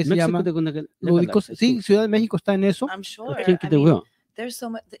 creo que se llama lúdicos. Sí, Ciudad de México está en eso. I'm sure. I mean, there's so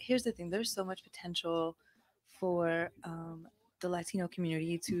much. Here's the thing. There's so much potential for the Latino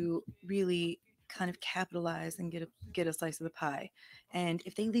community to really kind of capitalize and get a slice of the pie. And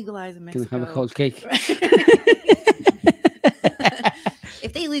if they legalize in Mexico, can have a whole cake.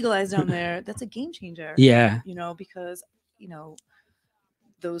 If they legalize down there, that's a game changer. Yeah. You know, because, you know,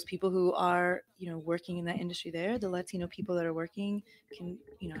 those people who are, you know, working in that industry there, the Latino people that are working can,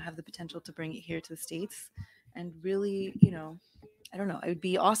 you know, have the potential to bring it here to the States and really, you know, I don't know, it would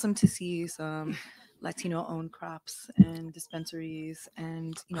be awesome to see some Latino-owned crops and dispensaries.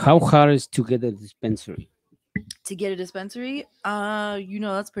 And you know, how hard is to get a dispensary? To get a dispensary, you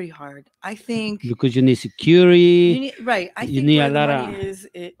know, that's pretty hard. I think because you need security. Right. I think need where a the lot money of... is,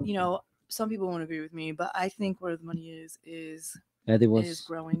 you know, some people won't agree with me, but I think where the money is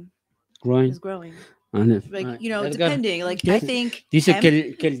growing. Is growing. Like, you know, Edgar, depending. Like, I think dice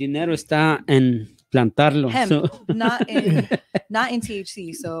que el dinero está en plantarlo. Hemp, not in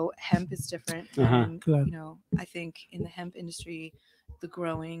THC. So hemp is different. And, you know, I think in the hemp industry, the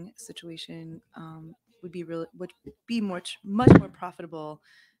growing situation would be much more profitable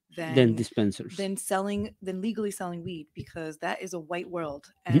than dispensaries, than legally selling weed, because that is a white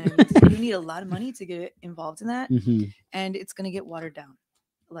world and you need a lot of money to get involved in that. And it's going to get watered down.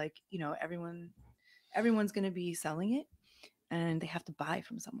 Like, you know, everyone's going to be selling it and they have to buy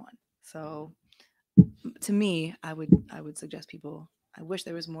from someone. So to me, I would suggest people, I wish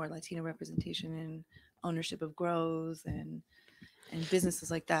there was more Latino representation in ownership of grows and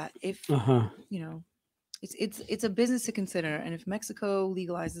businesses like that. If you know, it's a business to consider. And if Mexico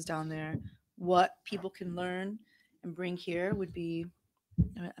legalizes down there, what people can learn and bring here would be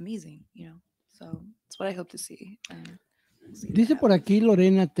amazing, you know. So that's what I hope to see. Dice por aquí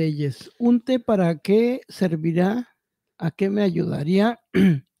Lorena Telles, ¿un té para qué servirá? ¿A qué me ayudaría?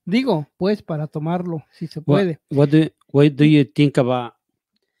 Digo, pues para tomarlo, si se puede. What do you think about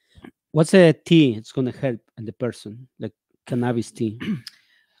what's a tea it's going to help the person, like cannabis tea?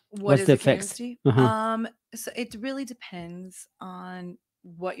 What's the effects? So it really depends on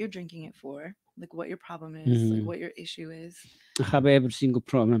what you're drinking it for, like what your problem is, like what your issue is. I have every single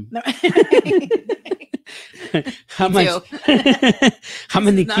problem. No. How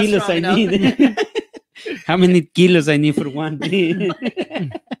many kilos I need? How many kilos I need for one tea?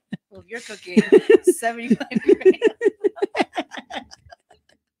 Well, if you're cooking 75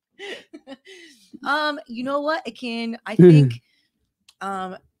 grams. You know what? I think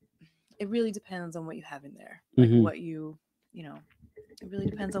it really depends on what you have in there. Like what you know, it really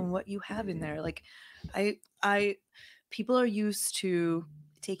depends on what you have in there. Like people are used to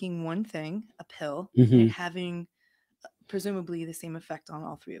taking one thing, a pill, and having presumably the same effect on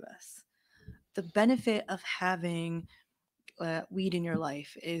all three of us. The benefit of having weed in your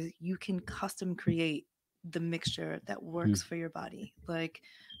life is you can custom create the mixture that works for your body. Like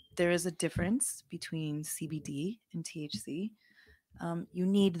there is a difference between CBD and THC. You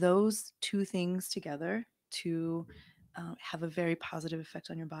need those two things together to have a very positive effect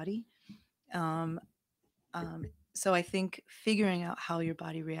on your body. Um, so I think figuring out how your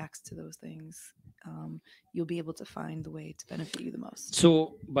body reacts to those things, you'll be able to find the way to benefit you the most.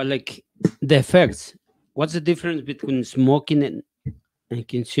 So, but like the effects, what's the difference between smoking and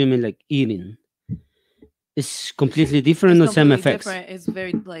consuming, like eating? It's completely different or It's same completely effects? different. It's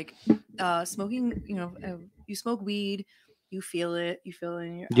very like smoking. You know, you smoke weed, you feel it. You feel it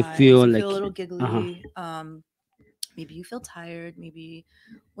in your You eyes. feel You like, feel a little giggly. uh-huh. Maybe you feel tired. Maybe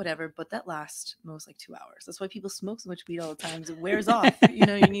whatever. But that lasts most like 2 hours. That's why people smoke so much weed all the time. It wears off. You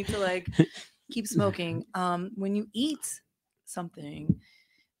know, you need to like keep smoking. When you eat something,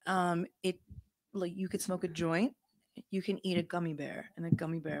 it like you could smoke a joint, you can eat a gummy bear, and a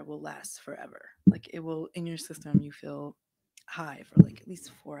gummy bear will last forever. Like it will in your system, you feel high for like at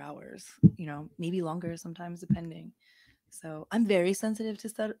least 4 hours, you know, maybe longer sometimes depending. So I'm very sensitive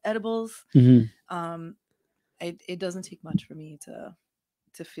to edibles. Mhm. It doesn't take much for me to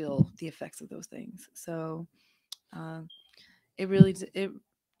feel the effects of those things. So uh, it really it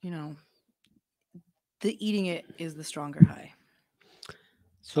you know the eating it is the stronger high.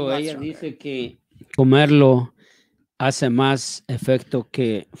 So lot ella stronger. dice que comerlo hace más efecto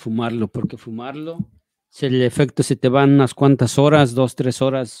que fumarlo, porque fumarlo, el efecto se te van unas cuantas horas, 2, 3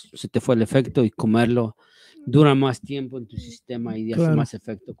 horas, se te fue el efecto, y comerlo dura más tiempo en tu sistema y hace Claro. más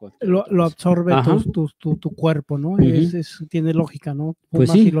efecto cualquier Lo, otra lo cosa. absorbe Ajá. tu cuerpo, ¿no? Ujú. Tiene lógica, ¿no?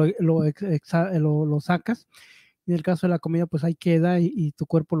 Pues Fumas sí. y lo sacas. En el caso de la comida, pues ahí queda y tu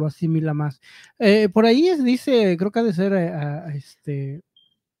cuerpo lo asimila más. Por ahí dice, creo que ha de ser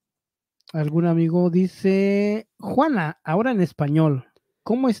algún amigo, dice, Juana, ahora en español,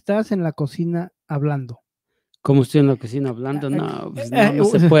 ¿cómo estás en la cocina hablando? Como estoy en la cocina hablando, no, pues no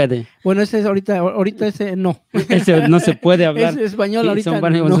se puede. Bueno, ese es ahorita ese no. Ese no se puede hablar. Es español ahorita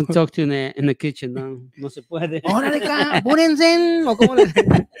Somebody wants no. to talk to you in the kitchen, no se puede. ¡Órale, apúrense! ¿O cómo les,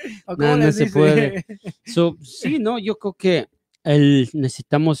 No se dice? puede. Sí, no, yo creo que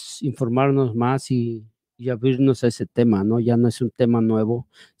necesitamos informarnos más y abrirnos a ese tema, ¿no? Ya no es un tema nuevo.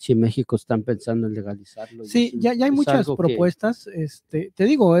 Si en México están pensando en legalizarlo. Sí, ya hay muchas propuestas. Te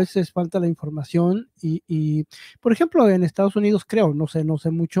digo, es falta la información y, por ejemplo, en Estados Unidos creo, no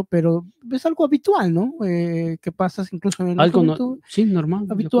sé mucho, pero es algo habitual, ¿no? Que pasas incluso en la juventud, sí, normal.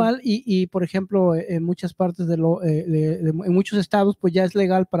 habitual y, por ejemplo, en muchas partes en muchos estados, pues ya es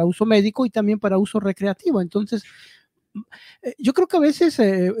legal para uso médico y también para uso recreativo. Entonces, yo creo que a veces,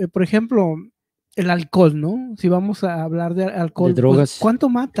 por ejemplo, el alcohol, ¿no? Si vamos a hablar de alcohol, de drogas. pues, ¿cuánto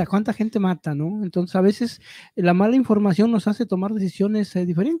mata? ¿Cuánta gente mata, no? Entonces, a veces la mala información nos hace tomar decisiones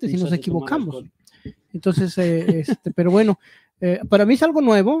diferentes y nos equivocamos. Entonces, pero bueno, para mí es algo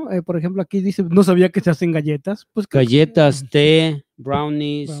nuevo. Por ejemplo, aquí dice, no sabía que se hacen galletas. Pues, galletas, té,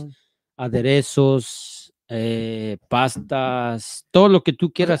 brownies, aderezos, pastas, todo lo que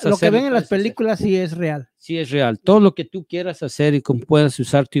tú quieras hacer. Lo que ven en las películas sí es real. Sí es real. Todo lo que tú quieras hacer y como puedas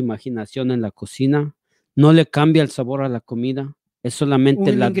usar tu imaginación en la cocina, no le cambia el sabor a la comida. Es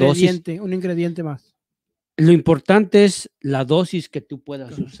solamente la dosis. Un ingrediente más. Lo importante es la dosis que tú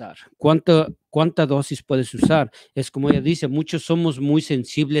puedas usar. ¿Cuánta dosis puedes usar? Es como ella dice, muchos somos muy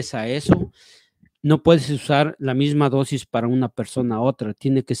sensibles a eso. No puedes usar la misma dosis para una persona a otra.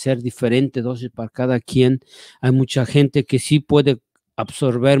 Tiene que ser diferente dosis para cada quien. Hay mucha gente que sí puede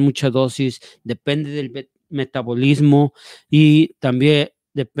absorber mucha dosis. Depende del metabolismo y también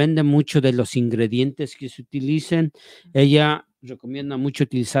depende mucho de los ingredientes que se utilicen. Ella recomienda mucho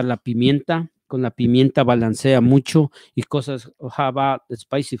utilizar la pimienta. Con la pimienta balancea mucho y cosas. How about the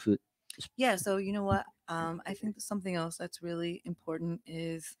spicy food? Yeah, so you know what? I think something else that's really important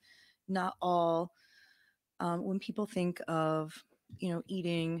is not all when people think of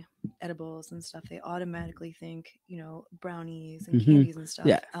eating edibles and stuff, they automatically think brownies and candies and stuff.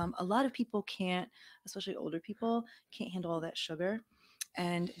 Yeah. A lot of people can't, especially older people, can't handle all that sugar,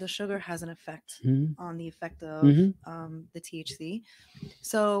 and the sugar has an effect on the effect of the THC.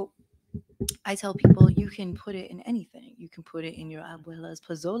 So I tell people you can put it in anything. You can put it in your abuela's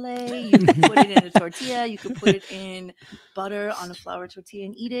pozole. You can put it in a tortilla. You can put it in butter on a flour tortilla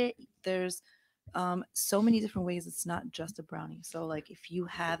and eat it. There's so many different ways. It's not just a brownie. So like if you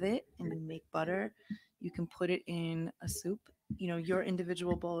have it and you make butter, you can put it in a soup. Your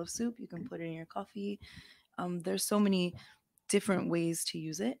individual bowl of soup. You can put it in your coffee. There's so many different ways to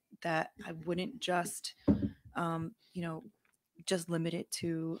use it that I wouldn't just just limit it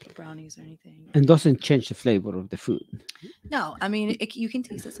to brownies or anything. And doesn't change the flavor of the food. No, I mean, you can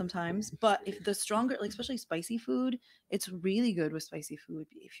taste it sometimes, but if the stronger, like especially spicy food, it's really good with spicy food.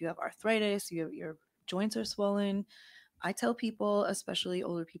 If you have arthritis, your joints are swollen. I tell people, especially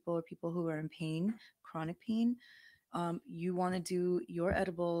older people or people who are in pain, chronic pain, you want to do your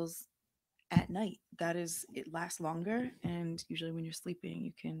edibles at night. It lasts longer, and usually when you're sleeping,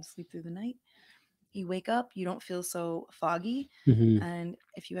 you can sleep through the night. You wake up, you don't feel so foggy, and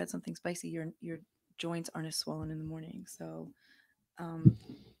if you had something spicy, your joints aren't as swollen in the morning. So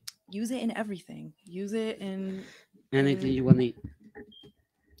use it in everything. Use it in Anything you want to eat.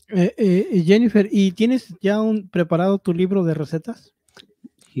 Jennifer, ¿y tienes ya preparado tu libro de recetas?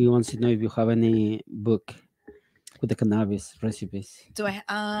 He wants to know if you have any book with the cannabis recipes. Do I?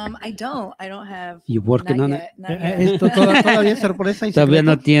 I don't have. You working not on yet, it? Not yet. Esto todavía es sorpresa y Todavía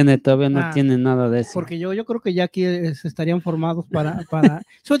no secreto. todavía no Ah, tiene nada de eso. Porque yo creo que ya aquí estarían formados para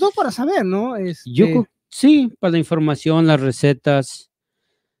sobre todo para saber, ¿no? Yo creo, sí, para la información, las recetas.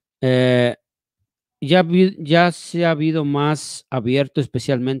 Ya se ha habido más abierto,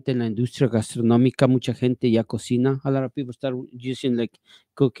 especialmente en la industria gastronómica. Mucha gente ya cocina. A lot of people start using like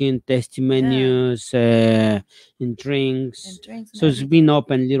cooking, tasting menus, and drinks. And drinks and So it's been everything.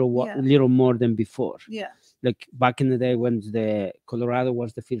 open Yeah. little more than before. Yeah. Like back in the day when the Colorado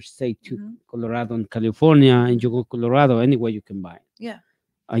was the first state to Colorado and California, and you go Colorado, anywhere you can buy. Yeah.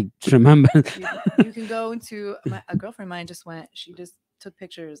 I remember. You can go into a girlfriend of mine just went. She just took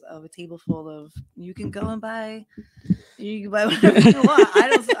pictures of a table full of. You can go and buy. You can buy whatever you want.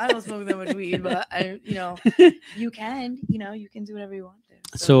 I don't smoke that much weed, but you can do whatever you want there.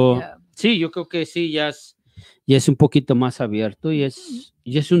 So yeah. Sí, yo creo que sí, ya es un poquito más abierto y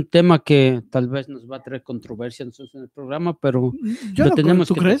es un tema que tal vez nos va a traer controversia nosotros en el programa, pero lo tenemos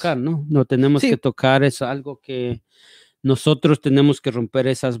que tocar, ¿no? Lo tenemos que tocar, es algo que nosotros tenemos que romper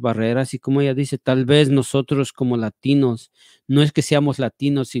esas barreras y como ella dice, tal vez nosotros como latinos, no es que seamos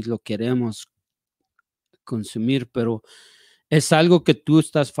latinos y lo queremos consumir, pero es algo que tú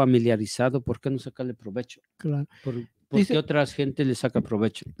estás familiarizado, ¿por qué no sacarle provecho? Claro. ¿Por qué otra gente le saca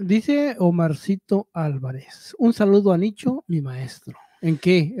provecho? Dice Omarcito Álvarez, un saludo a Nicho, mi maestro. ¿En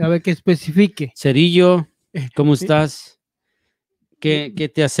qué? A ver, que especifique. Cerillo, ¿cómo estás?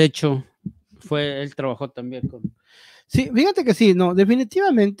 ¿Qué te has hecho? Él trabajó también con... Sí, fíjate que sí, no,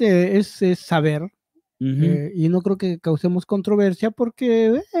 definitivamente es saber. Y no creo que causemos controversia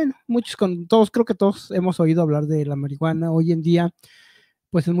porque creo que todos hemos oído hablar de la marihuana. Hoy en día,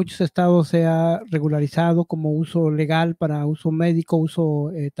 pues en muchos estados se ha regularizado como uso legal para uso médico,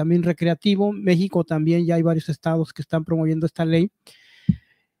 uso también recreativo. México también ya hay varios estados que están promoviendo esta ley.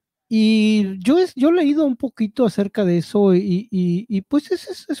 Y yo he leído un poquito acerca de eso y pues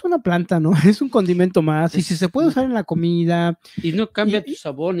es una planta, ¿no? Es un condimento más y si se puede usar en la comida. Y no cambia tu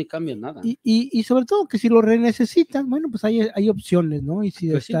sabor ni cambia nada. Y sobre todo que si lo renecesitan, bueno, pues hay opciones, ¿no? Y si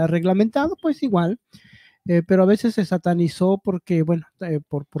pues está reglamentado, pues igual. Pero a veces se satanizó porque, bueno,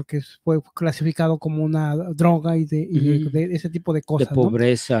 porque fue clasificado como una droga y de ese tipo de cosas, de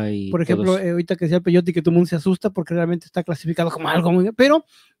pobreza, ¿no? Y por ejemplo, ahorita que decía el peyote que todo el mundo se asusta porque realmente está clasificado como algo muy...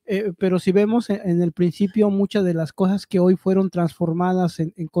 Pero si vemos en el principio muchas de las cosas que hoy fueron transformadas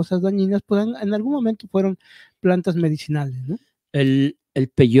en cosas dañinas, pues en algún momento fueron plantas medicinales, ¿no? El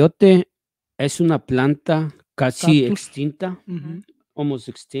peyote es una planta casi extinta, almost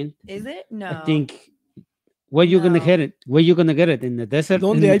extinct. Is it? No. I think... Where you gonna get it? Where you gonna get it? In the desert?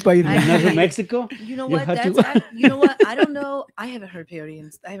 ¿Dónde hay para ir? In Mexico? You know what? You know what? I don't know. I haven't heard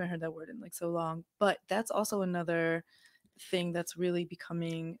peyote. I haven't heard that word in like so long. But that's also another thing that's really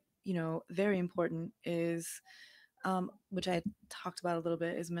becoming, very important is, which I talked about a little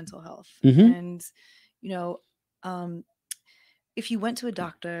bit, is mental health. And, if you went to a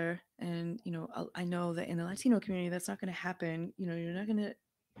doctor and, I know that in the Latino community, that's not going to happen. You're not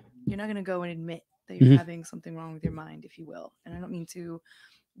going to go and admit that you're having something wrong with your mind, if you will. And I don't mean to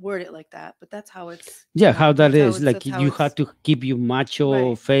word it like that, but that's how it's... Yeah, how that is. Like you have to keep your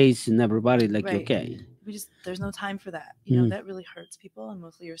macho face and everybody like, okay. There's no time for that. That really hurts people and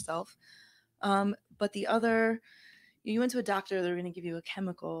mostly yourself. But the other... You went to a doctor, they're going to give you a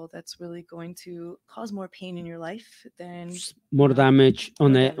chemical that's really going to cause more pain in your life than... More damage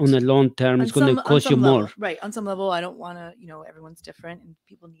on a long term. It's going to cost you more. Right. On some level, I don't want to, everyone's different and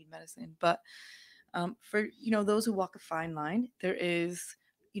people need medicine. But for, those who walk a fine line, there is,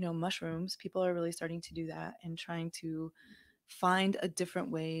 mushrooms. People are really starting to do that and trying to find a different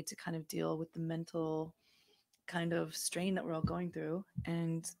way to kind of deal with the mental kind of strain that we're all going through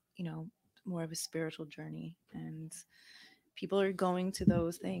and, more of a spiritual journey. And people are going to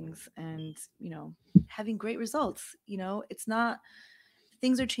those things and, having great results. It's not,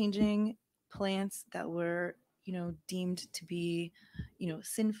 things are changing. Plants that were, deemed to be,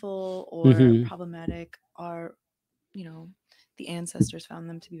 sinful or problematic are, the ancestors found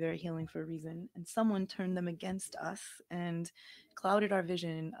them to be very healing for a reason, and someone turned them against us and clouded our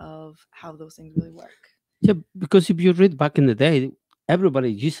vision of how those things really work. Yeah, because if you read back in the day,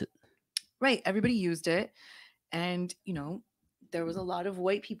 everybody used it. Right, everybody used it, and there was a lot of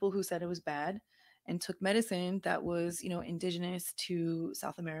white people who said it was bad and took medicine that was indigenous to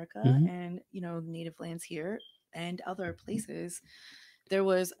South America and native lands here and other places. There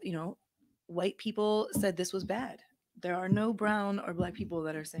was white people said this was bad. There are no brown or black people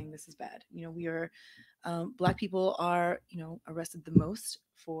that are saying this is bad. We are black people are arrested the most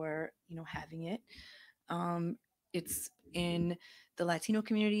for having it. It's in the Latino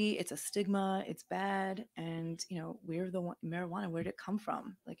community, it's a stigma, it's bad, and we're the one. Marijuana, where did it come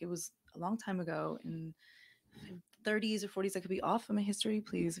from? Like, it was a long time ago in 30s or 40s. I could be off of my history,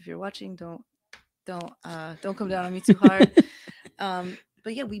 please. If you're watching, don't come down on me too hard.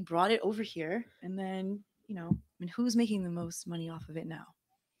 But yeah, we brought it over here, and then who's making the most money off of it now?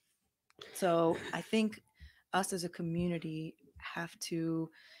 So I think us as a community have to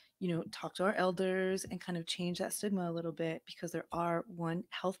talk to our elders and kind of change that stigma a little bit, because there are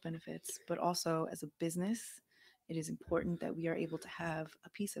health benefits, but also as a business, it is important that we are able to have a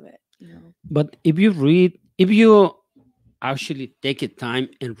piece of it. But if you actually take a time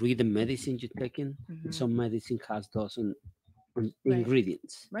and read the medicine you're taking, some medicine has those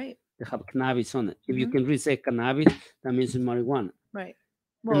ingredients. Right. They have cannabis on it. If you can read say cannabis, that means it's marijuana. Right.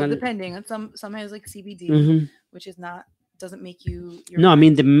 Well, depending on some has like CBD, which is not, doesn't make you. No, I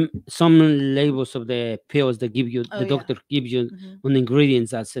mean some labels of the pills that give you, the doctor gives you on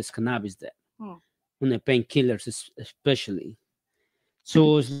ingredients that says cannabis there, on the painkillers especially.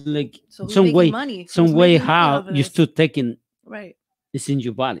 So it's like some way how you still taking it's in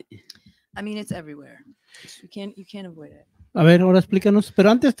your body. I mean, it's everywhere. You can't avoid it. A ver, ahora explícanos. Pero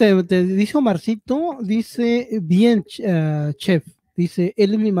antes te dice Omarcito, dice bien, chef. Dice,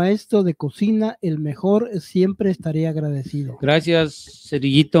 él es mi maestro de cocina, el mejor, siempre estaré agradecido. Gracias,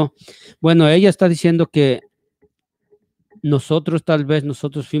 Cerillito. Bueno, ella está diciendo que nosotros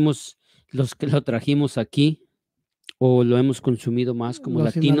fuimos los que lo trajimos aquí o lo hemos consumido más como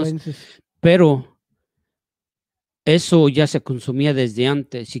Los latinos, sinaloenses. pero eso ya se consumía desde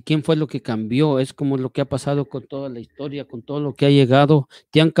antes. ¿Y quién fue lo que cambió? Es como lo que ha pasado con toda la historia, con todo lo que ha llegado.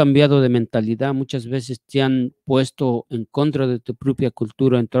 Te han cambiado de mentalidad. Muchas veces te han puesto en contra de tu propia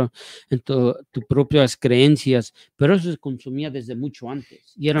cultura, en tus propias creencias. Pero eso se consumía desde mucho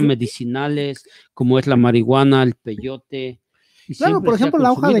antes. Y eran medicinales, como es la marihuana, el peyote. Claro, por ejemplo,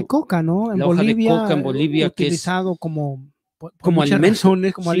 la hoja de coca, ¿no? La hoja de coca en Bolivia, utilizado como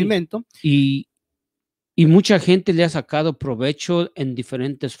alimento. Como alimento. Y mucha gente le ha sacado provecho en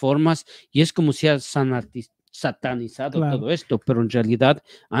diferentes formas y es como si ha satanizado todo esto, pero en realidad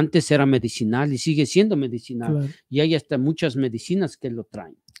antes era medicinal y sigue siendo medicinal. Claro. Y hay hasta muchas medicinas que lo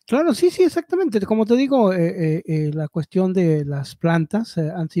traen. Claro, sí, exactamente. Como te digo, la cuestión de las plantas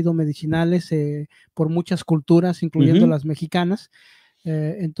han sido medicinales por muchas culturas, incluyendo las mexicanas.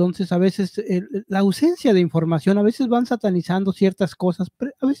 Entonces, a veces la ausencia de información, a veces van satanizando ciertas cosas,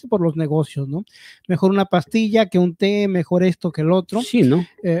 a veces por los negocios, ¿no? Mejor una pastilla que un té, mejor esto que el otro. Sí, ¿no?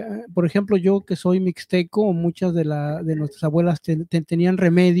 Por ejemplo, yo que soy mixteco, muchas de nuestras abuelas tenían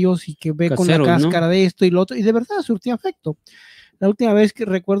remedios y que ve caseros, con la cáscara, ¿no?, de esto y lo otro, y de verdad surtía efecto. La última vez que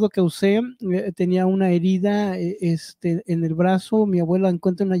recuerdo que usé, tenía una herida en el brazo, mi abuela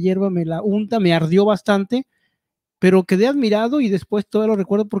encuentra una hierba, me la unta, me ardió bastante, pero quedé admirado y después todo lo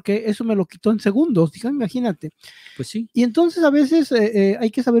recuerdo porque eso me lo quitó en segundos. Dije, imagínate. Pues sí. Y entonces a veces hay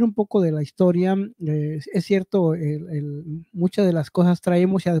que saber un poco de la historia. Es cierto, muchas de las cosas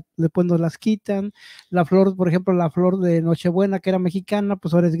traemos y después nos las quitan. La flor, por ejemplo, la flor de Nochebuena, que era mexicana,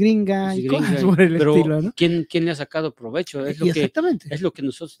 pues ahora es gringa. Y cosas por el estilo, ¿no? ¿Quién le ha sacado provecho? Exactamente. Es lo que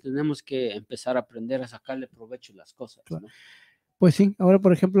nosotros tenemos que empezar a aprender a sacarle provecho a las cosas, claro, ¿no? Pues sí, ahora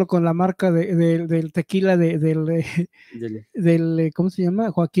por ejemplo con la marca del tequila del ¿cómo se llama?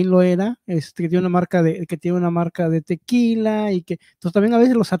 Joaquín Loera, que tiene una marca de tequila y que entonces también a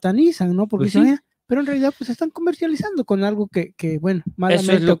veces lo satanizan, ¿no? Porque pues dicen, sí, pero en realidad pues están comercializando con algo que bueno,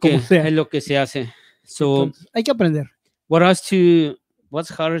 malamente eso es como sea. Es lo que se hace. So, entonces, hay que aprender. What's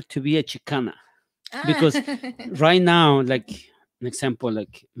harder to be a Chicana? Because right now, like an example,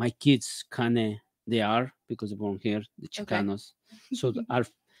 like my kids they are, because they're born here, the Chicanos. Okay. So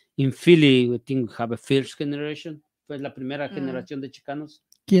in Philly, we think we have a first generation. Fue la primera generación de Chicanos.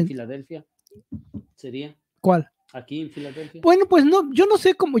 ¿Quién? En Filadelfia. ¿Sería? ¿Cuál? Aquí en Filadelfia. Bueno, pues no, yo no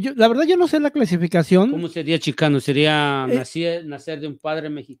sé cómo, la verdad yo no sé la clasificación. ¿Cómo sería chicano? ¿Sería nacer de un padre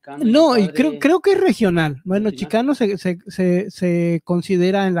mexicano? No, y padre... creo que es regional. Bueno, ¿Regional? chicano se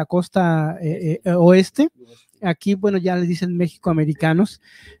considera en la costa oeste. Aquí, bueno, ya le dicen mexicoamericanos.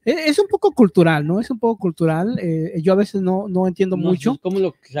 Es un poco cultural, ¿no? Es un poco cultural. Yo a veces no entiendo mucho. ¿Cómo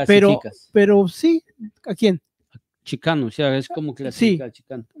lo clasificas? Pero sí, ¿a quién? Chicano, o sea, es como clasificar Sí.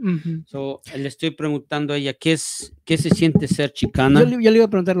 chicano. Uh-huh. So, le estoy preguntando a ella, ¿qué se siente ser chicana? Yo le iba a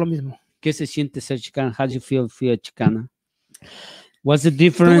preguntar lo mismo. ¿Qué se siente ser chicana? How do you feel chicana? What's the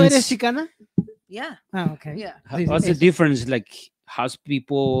difference? ¿Tú eres chicana? Yeah. Ah, okay. Yeah. What's the difference? Like, how's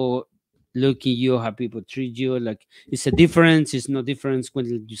people look at you? How people treat you? Like, it's a difference. It's no difference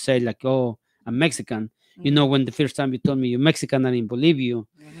when you say like, oh, I'm Mexican. You know, when the first time you told me you're Mexican, I didn't believe you.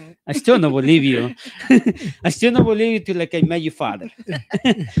 I still don't believe you. I still don't believe you till like I met your father.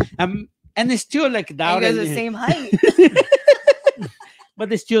 And it's still like doubted. You guys are the same height. But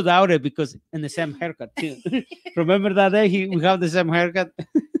they still doubt it because in the same haircut too. Remember that day we have the same haircut?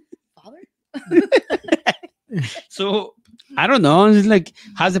 Father? So I don't know. It's like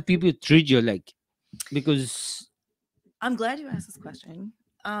how the people treat you, like, because I'm glad you asked this question.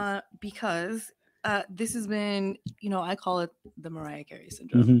 Because this has been, I call it the Mariah Carey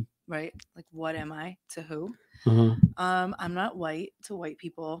syndrome, right? Like, what am I to who? I'm not white to white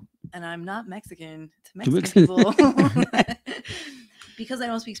people, and I'm not Mexican to Mexican people because I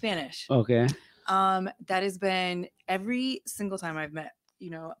don't speak Spanish. Okay. That has been every single time I've met,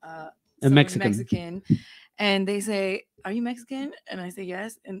 a Mexican, and they say, "Are you Mexican?" And I say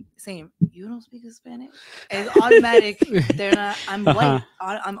yes, and same. You don't speak Spanish. It's automatic. They're not. I'm white.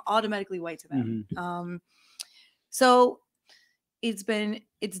 I'm automatically white to them. So it's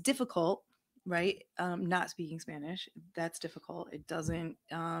difficult, right? Not speaking Spanish, that's difficult. It doesn't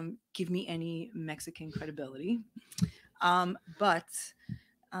give me any Mexican credibility. But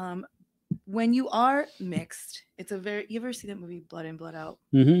when you are mixed, it's you ever see that movie Blood In, Blood Out?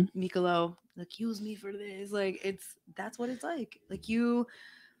 Mikolo, accuse me for this. Like, that's what it's like. Like, you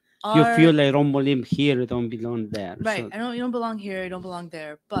feel like I don't belong here, I don't belong there. Right. So. You don't belong here, I don't belong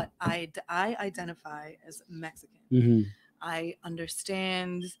there. But I identify as Mexican. I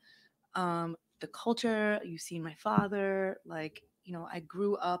understand the culture. You've seen my father. Like, I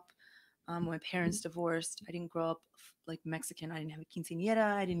grew up, my parents divorced. I didn't grow up like Mexican. I didn't have a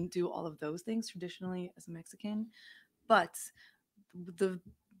quinceañera. I didn't do all of those things traditionally as a Mexican. But the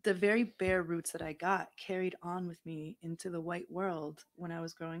very bare roots that I got carried on with me into the white world when I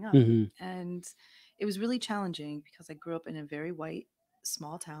was growing up. And it was really challenging because I grew up in a very white,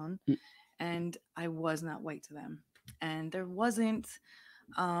 small town, and I was not white to them. And there wasn't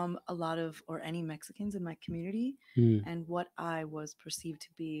a lot of or any Mexicans in my community. And what I was perceived to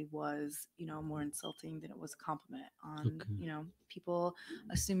be was, more insulting than it was a compliment on, people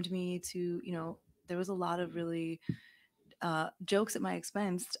assumed me to, there was a lot of really jokes at my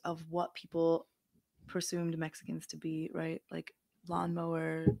expense of what people presumed Mexicans to be, right? Like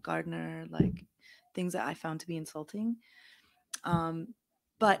lawnmower, gardener, like things that I found to be insulting.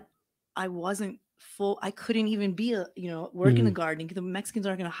 But I wasn't I couldn't even be work in the garden because the Mexicans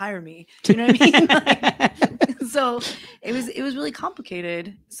aren't going to hire me. You know what I mean? Like, so it was really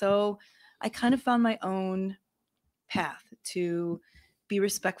complicated. So I kind of found my own path to be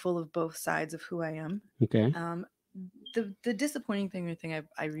respectful of both sides of who I am. Okay. The disappointing thing, the thing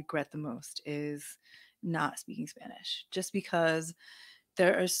I regret the most is not speaking Spanish, just because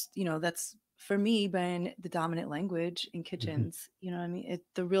there are, that's for me been the dominant language in kitchens. You know what I mean?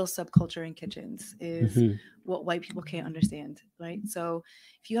 The real subculture in kitchens is what white people can't understand, right? So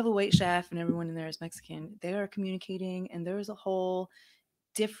if you have a white chef and everyone in there is Mexican, they are communicating, and there's a whole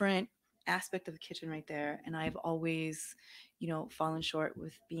different aspect of the kitchen right there. And I've always, fallen short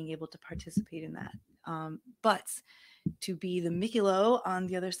with being able to participate in that. But to be the Mikilo on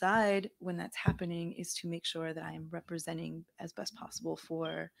the other side when that's happening is to make sure that I am representing as best possible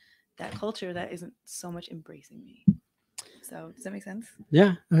for that culture that isn't so much embracing me. So does that make sense?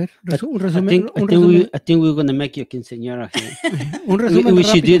 Yeah. I think we're going to make you quinceañera here. We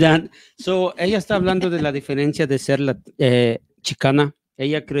should do that. So ella está hablando de la diferencia de ser chicana.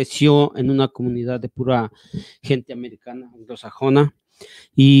 Ella creció en una comunidad de pura gente americana, anglosajona,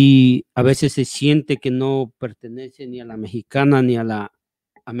 y a veces se siente que no pertenece ni a la mexicana ni a la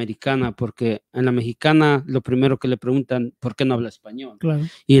americana, porque en la mexicana lo primero que le preguntan, ¿por qué no habla español? Claro.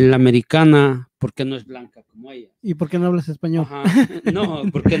 Y en la americana, ¿por qué no es blanca como ella? ¿Y por qué no hablas español? Ajá. No,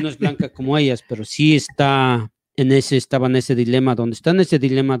 porque no es blanca como ellas, pero sí estaba en ese dilema,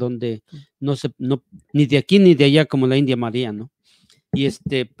 donde no, ni de aquí ni de allá, como la India María, ¿no? Y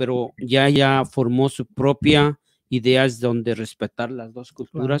pero ya formó su propia ideas donde respetar las dos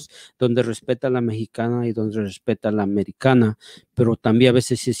culturas, donde respeta la mexicana y donde respeta la americana, pero también a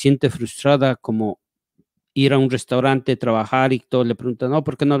veces se siente frustrada como ir a un restaurante, trabajar y todo le preguntan, no,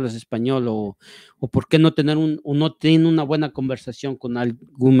 ¿por qué no hablas español? O ¿por qué no tener no tiene una buena conversación con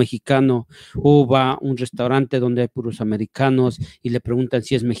algún mexicano? O va a un restaurante donde hay puros americanos y le preguntan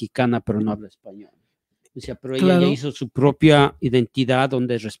si es mexicana, pero no habla español. O sea, pero ella ya hizo su propia identidad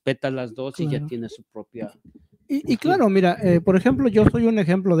donde respeta las dos y ya tiene su propia... Y claro, mira, por ejemplo, yo soy un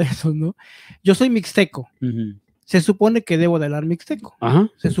ejemplo de eso, ¿no? Yo soy mixteco. Se supone que debo de hablar mixteco.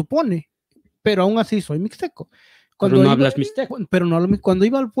 Se supone. Pero aún así soy mixteco. Pero no hablas mixteco. Pero no, cuando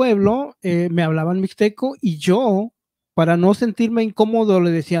iba al pueblo, me hablaban mixteco y yo, para no sentirme incómodo,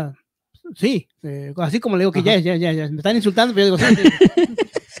 le decía, sí, así como le digo que ya, me están insultando, pero yo digo, sí.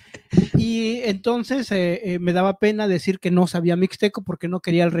 Y entonces me daba pena decir que no sabía mixteco porque no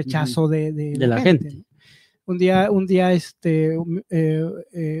quería el rechazo de la gente. ¿No? Un día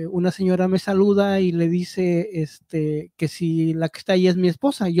una señora me saluda y le dice que si la que está ahí es mi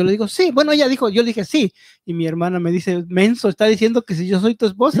esposa. Y yo le digo, sí. Bueno, ella dijo, yo le dije sí. Y mi hermana me dice, menso, está diciendo que si yo soy tu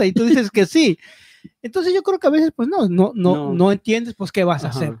esposa y tú dices que sí. Entonces yo creo que a veces, pues no entiendes, pues qué vas a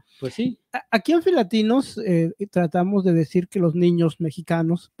hacer. Pues sí. Aquí en Filatinos tratamos de decir que los niños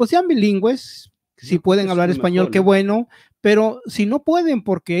mexicanos, pues sean bilingües, si pueden hablar español, qué bueno, pero si no pueden,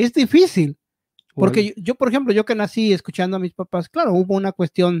 porque es difícil. Porque yo, por ejemplo, yo que nací escuchando a mis papás, claro, hubo una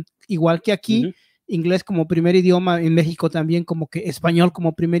cuestión igual que aquí, inglés como primer idioma, en México también como que español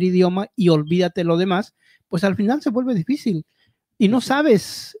como primer idioma y olvídate lo demás, pues al final se vuelve difícil y no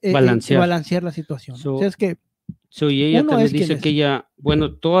sabes balancear la situación. O sea, es que y ella también dice que ella,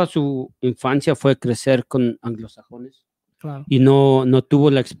 bueno, toda su infancia fue crecer con anglosajones y no tuvo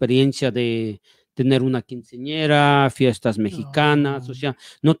la experiencia de tener una quinceañera, fiestas mexicanas, o sea,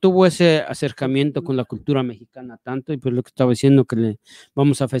 no tuvo ese acercamiento con la cultura mexicana tanto, y pues lo que estaba diciendo que le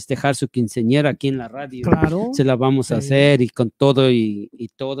vamos a festejar su quinceañera aquí en la radio, se la vamos a hacer y con todo y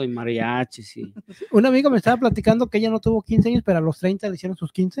mariachis. Un amigo me estaba platicando que ella no tuvo 15 años, pero a los 30 le hicieron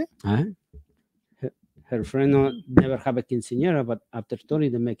sus 15. Her friend never have a quinceañera, but after 30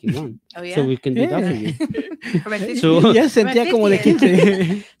 they make it one. Oh, yeah? So we can do that for you. So, ya sentía como de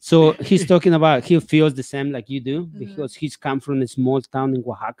 15. So he's talking about, he feels the same like you do, because he's come from a small town in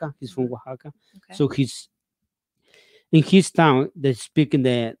Oaxaca. He's from Oaxaca. Okay. So in his town, they speak in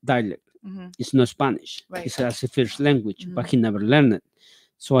the dialect. It's not Spanish. Right. It's as a first language, but he never learned it.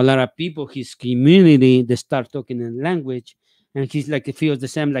 So a lot of people, his community, they start talking in language. And he's like, it feels the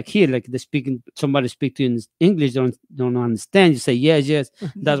same like here, like somebody speak to you in English, don't understand. You say, yes,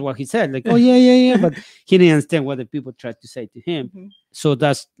 that's what he said. Like, oh, yeah. But he didn't understand what the people tried to say to him. So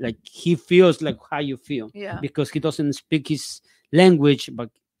that's like, he feels like how you feel. Yeah. Because he doesn't speak his language,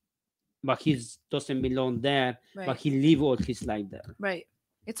 but he doesn't belong there, but he live all his life there. Right.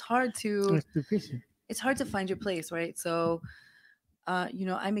 It's hard to find your place, right? So,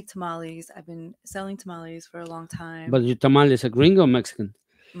 I make tamales. I've been selling tamales for a long time. But your tamales are gringo or Mexican?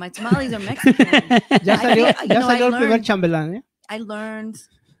 My tamales are Mexican. Ya salió el primer chambelán, ¿eh? I learned,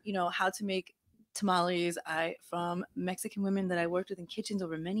 how to make tamales from Mexican women that I worked with in kitchens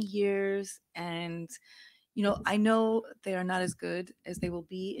over many years. And, I know they are not as good as they will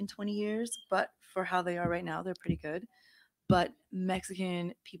be in 20 years, but for how they are right now, they're pretty good. But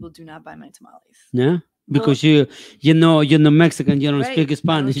Mexican people do not buy my tamales. Yeah? Because you're Mexican, you don't speak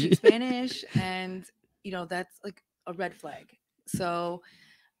Spanish. I don't speak Spanish, and that's like a red flag. So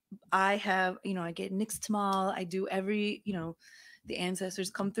I have, I get nixed tamal. I do every, the ancestors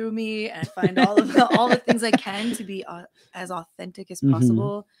come through me, and I find all the things I can to be as authentic as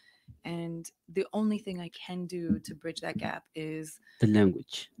possible. And the only thing I can do to bridge that gap is the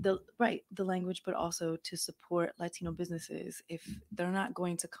language. The language, but also to support Latino businesses. If they're not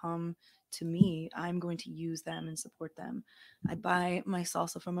going to come to me, I'm going to use them and support them. I buy my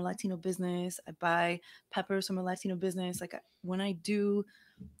salsa from a Latino business. I buy peppers from a Latino business. Like when I do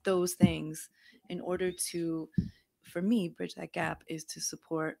those things, in order to, for me, bridge that gap is to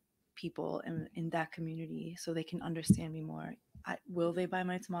support people in that community so they can understand me more. Will they buy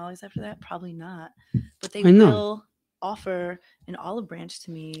my tamales after that? Probably not. But they will offer an olive branch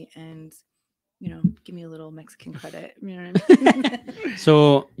to me and give me a little Mexican credit. You know what I mean?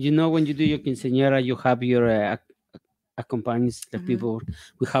 So, when you do your quinceañera, you have your accompanies, the people.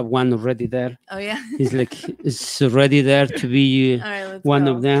 We have one already there. Oh, yeah? It's already there to be one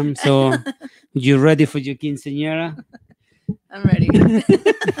of them. So, you ready for your quinceañera? I'm ready.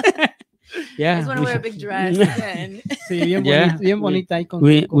 Yeah. I just want to wear a big dress again. Sí, bien bonita.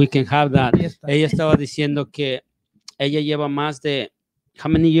 We can have that. Ella estaba diciendo que ella lleva más de, how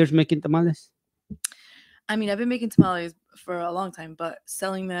many years making tamales? I mean, I've been making tamales for a long time, but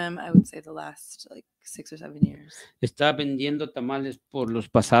selling them, I would say the last like 6 or 7 years. Está vendiendo tamales por los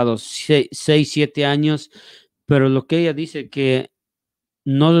pasados 6, 7 años, pero lo que ella dice que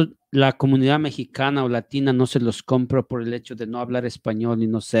no, la comunidad mexicana o latina no se los compra por el hecho de no hablar español y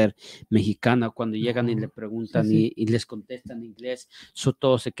no ser mexicana. Cuando llegan y le preguntan y les contestan en inglés,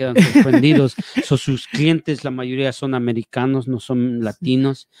 todos se quedan sorprendidos. Sus clientes, la mayoría son americanos, no son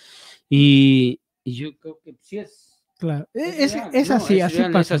latinos. Y yo creo que sí es. Claro, Es así, real, así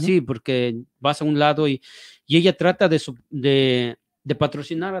real, pasa. es así, porque vas a un lado y ella trata de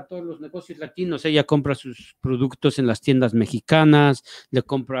patrocinar a todos los negocios latinos. Ella compra sus productos en las tiendas mexicanas, le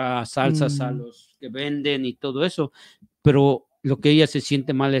compra salsas a los que venden y todo eso, pero lo que ella se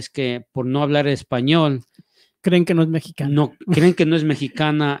siente mal es que por no hablar español, creen que no es mexicana. No, creen que no es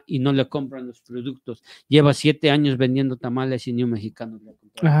mexicana y no le compran los productos. Lleva 7 años vendiendo tamales y ni un mexicano le ha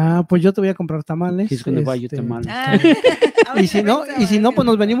comprado. Pues yo te voy a comprar tamales. He's gonna buy you tamales. Y si no, pues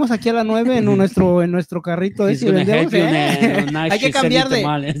nos venimos aquí a la 9 en nuestro carrito ese y vendemos, hay que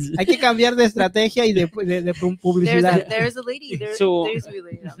cambiar de estrategia y de publicidad. There's a lady. So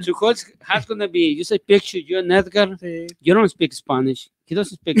how's gonna be? You say picture, you're an Edgar. You don't speak Spanish. He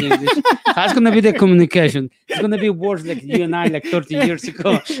doesn't speak English. How's gonna be the communication? It's gonna be worse like you and I like 30 years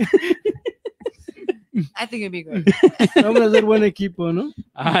ago. I think it'd be good. Vamos a ser buen equipo, ¿no?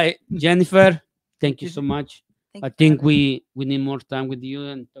 Hi, Jennifer. Thank you so much. I think we need more time with you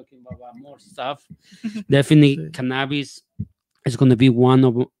and talking about more stuff. Definitely, cannabis is going to be one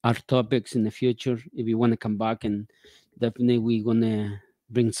of our topics in the future. If you want to come back, and definitely we're going to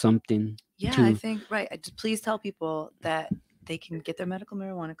bring something. Yeah, I think, right. Please tell people that they can get their medical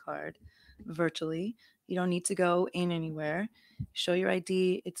marijuana card virtually. You don't need to go in anywhere. Show your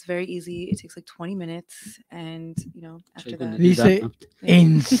ID. It's very easy. It takes like 20 minutes. And, after that. Dice,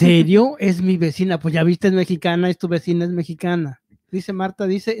 ¿en serio es mi vecina? Pues ya viste, es mexicana, es tu vecina, es mexicana. Dice Marta,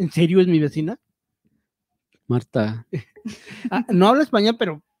 ¿en serio es mi vecina? Marta. No habla español,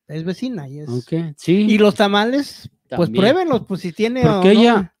 pero es vecina. Y Okay, sí. Y los tamales, también. Pues pruébenlos, pues si tiene. Porque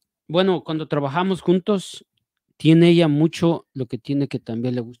ella, bueno, cuando trabajamos juntos, tiene ella mucho, lo que tiene que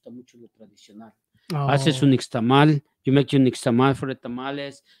también le gusta mucho lo tradicional. Hace su nixtamal, you make your nixtamal for the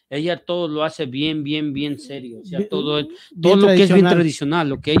tamales. Ella todo lo hace bien serio. O sea, todo lo que es bien tradicional,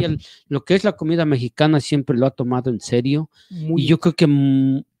 lo que es la comida mexicana siempre lo ha tomado en serio. Y yo creo que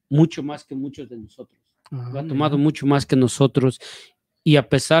mucho más que muchos de nosotros. Lo ha tomado mucho más que nosotros. Y a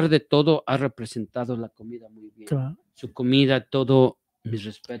pesar de todo, ha representado la comida muy bien. Claro. Su comida, todo, mis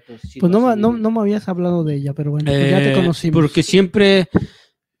respetos. Sí, pues no me habías hablado de ella, pero bueno, pues ya te conocimos. Porque siempre...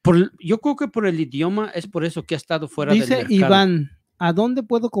 yo creo que por el idioma es por eso que ha estado fuera del mercado. Dice Iván, ¿a dónde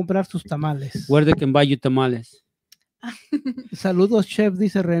puedo comprar tus tamales? Where they can buy you tamales. Saludos, chef,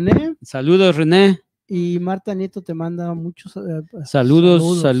 dice René. Saludos, René. Y Marta Nieto te manda muchos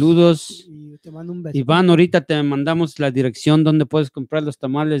saludos. Y te mando un beso. Iván, ahorita te mandamos la dirección donde puedes comprar los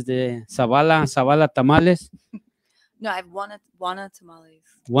tamales de Zavala Tamales. No, I have Wana tamales.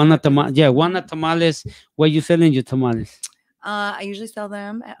 Wana tamales. Where you selling your tamales? I usually sell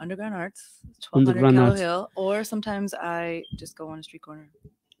them at Underground Arts, 1200 Kettle Hill, or sometimes I just go on a street corner.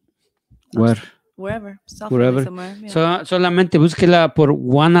 Wherever. Somewhere. Yeah. Solamente búsquela por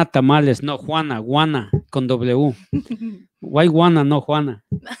Juana Tamales, no Juana, con W. Why Juana, no Juana?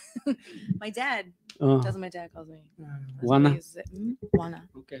 My dad. That's what my dad calls me. Juana. Juana.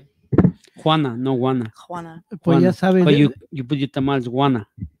 Okay. Juana, no Juana. Juana. Pues ya sabes. You put your tamales Juana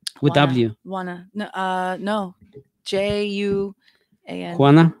with W. Juana. No. J-U-A-N.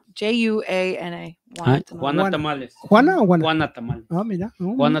 Juana. J-U-A-N-A. Juana Tamales. ¿Juana o Juana? Juana Tamales. Mira.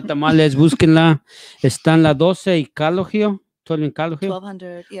 Juana Tamales, búsquenla. Está en la 12 y Calogio. 12 en Calogio.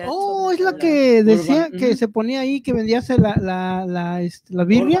 1200. Yeah, es la que decía que se ponía ahí, que vendías la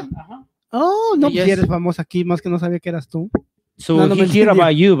Biblia. No, pues eres famosa aquí, más que no sabía que eras tú. So he heard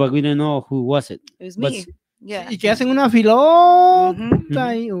about you, but we didn't know who was it. It was me. Yeah. Y que hacen una filota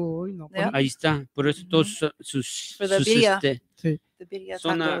ahí. Ahí está. Por eso todos sus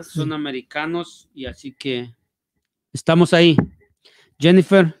son americanos y así que estamos ahí.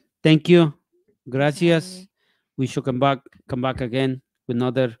 Jennifer, thank you. Gracias. We should come back again with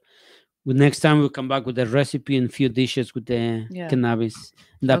next time we'll come back with a recipe and few dishes with the cannabis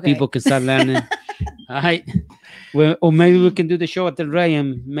that people can start learning. All right. Well, or maybe we can do the show at the Ray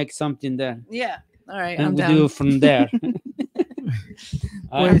and make something there. Yeah. All right. And we'll do it from there.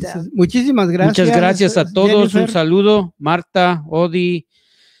 Pues, muchísimas gracias. Muchas gracias a todos. Jennifer. Un saludo. Marta, Odi,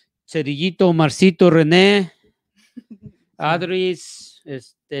 Cerillito, Marcito, René, Adris,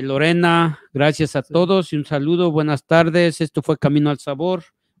 Lorena. Gracias a todos y un saludo. Buenas tardes. Esto fue Camino al Sabor.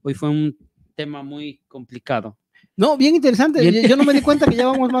 Hoy fue un tema muy complicado. No, bien interesante. Bien. Yo no me di cuenta que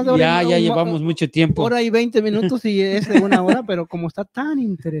llevamos más de hora. Ya llevamos mucho tiempo. Hora y 20 minutos y es de 1 hora, pero como está tan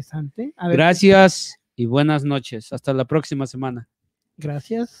interesante. A ver, Gracias y buenas noches. Hasta la próxima semana.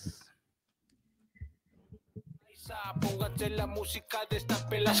 Gracias. Pónganse la música,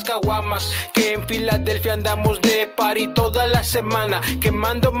 destapen las caguamas, que en Filadelfia andamos de party toda la semana,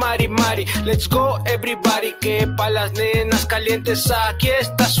 quemando mari mari, let's go everybody, que pa' las nenas calientes aquí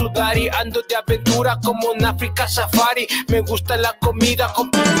está Sudari, ando de aventura como en África Safari, me gusta la comida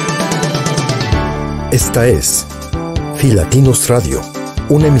con... Esta es Filatinos Radio,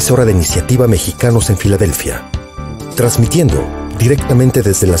 una emisora de Iniciativa Mexicanos en Filadelfia, transmitiendo directamente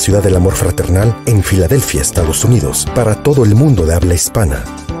desde la ciudad del amor fraternal en Filadelfia, Estados Unidos, para todo el mundo de habla hispana.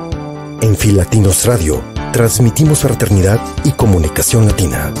 En Filatinos Radio, transmitimos fraternidad y comunicación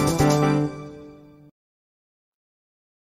latina.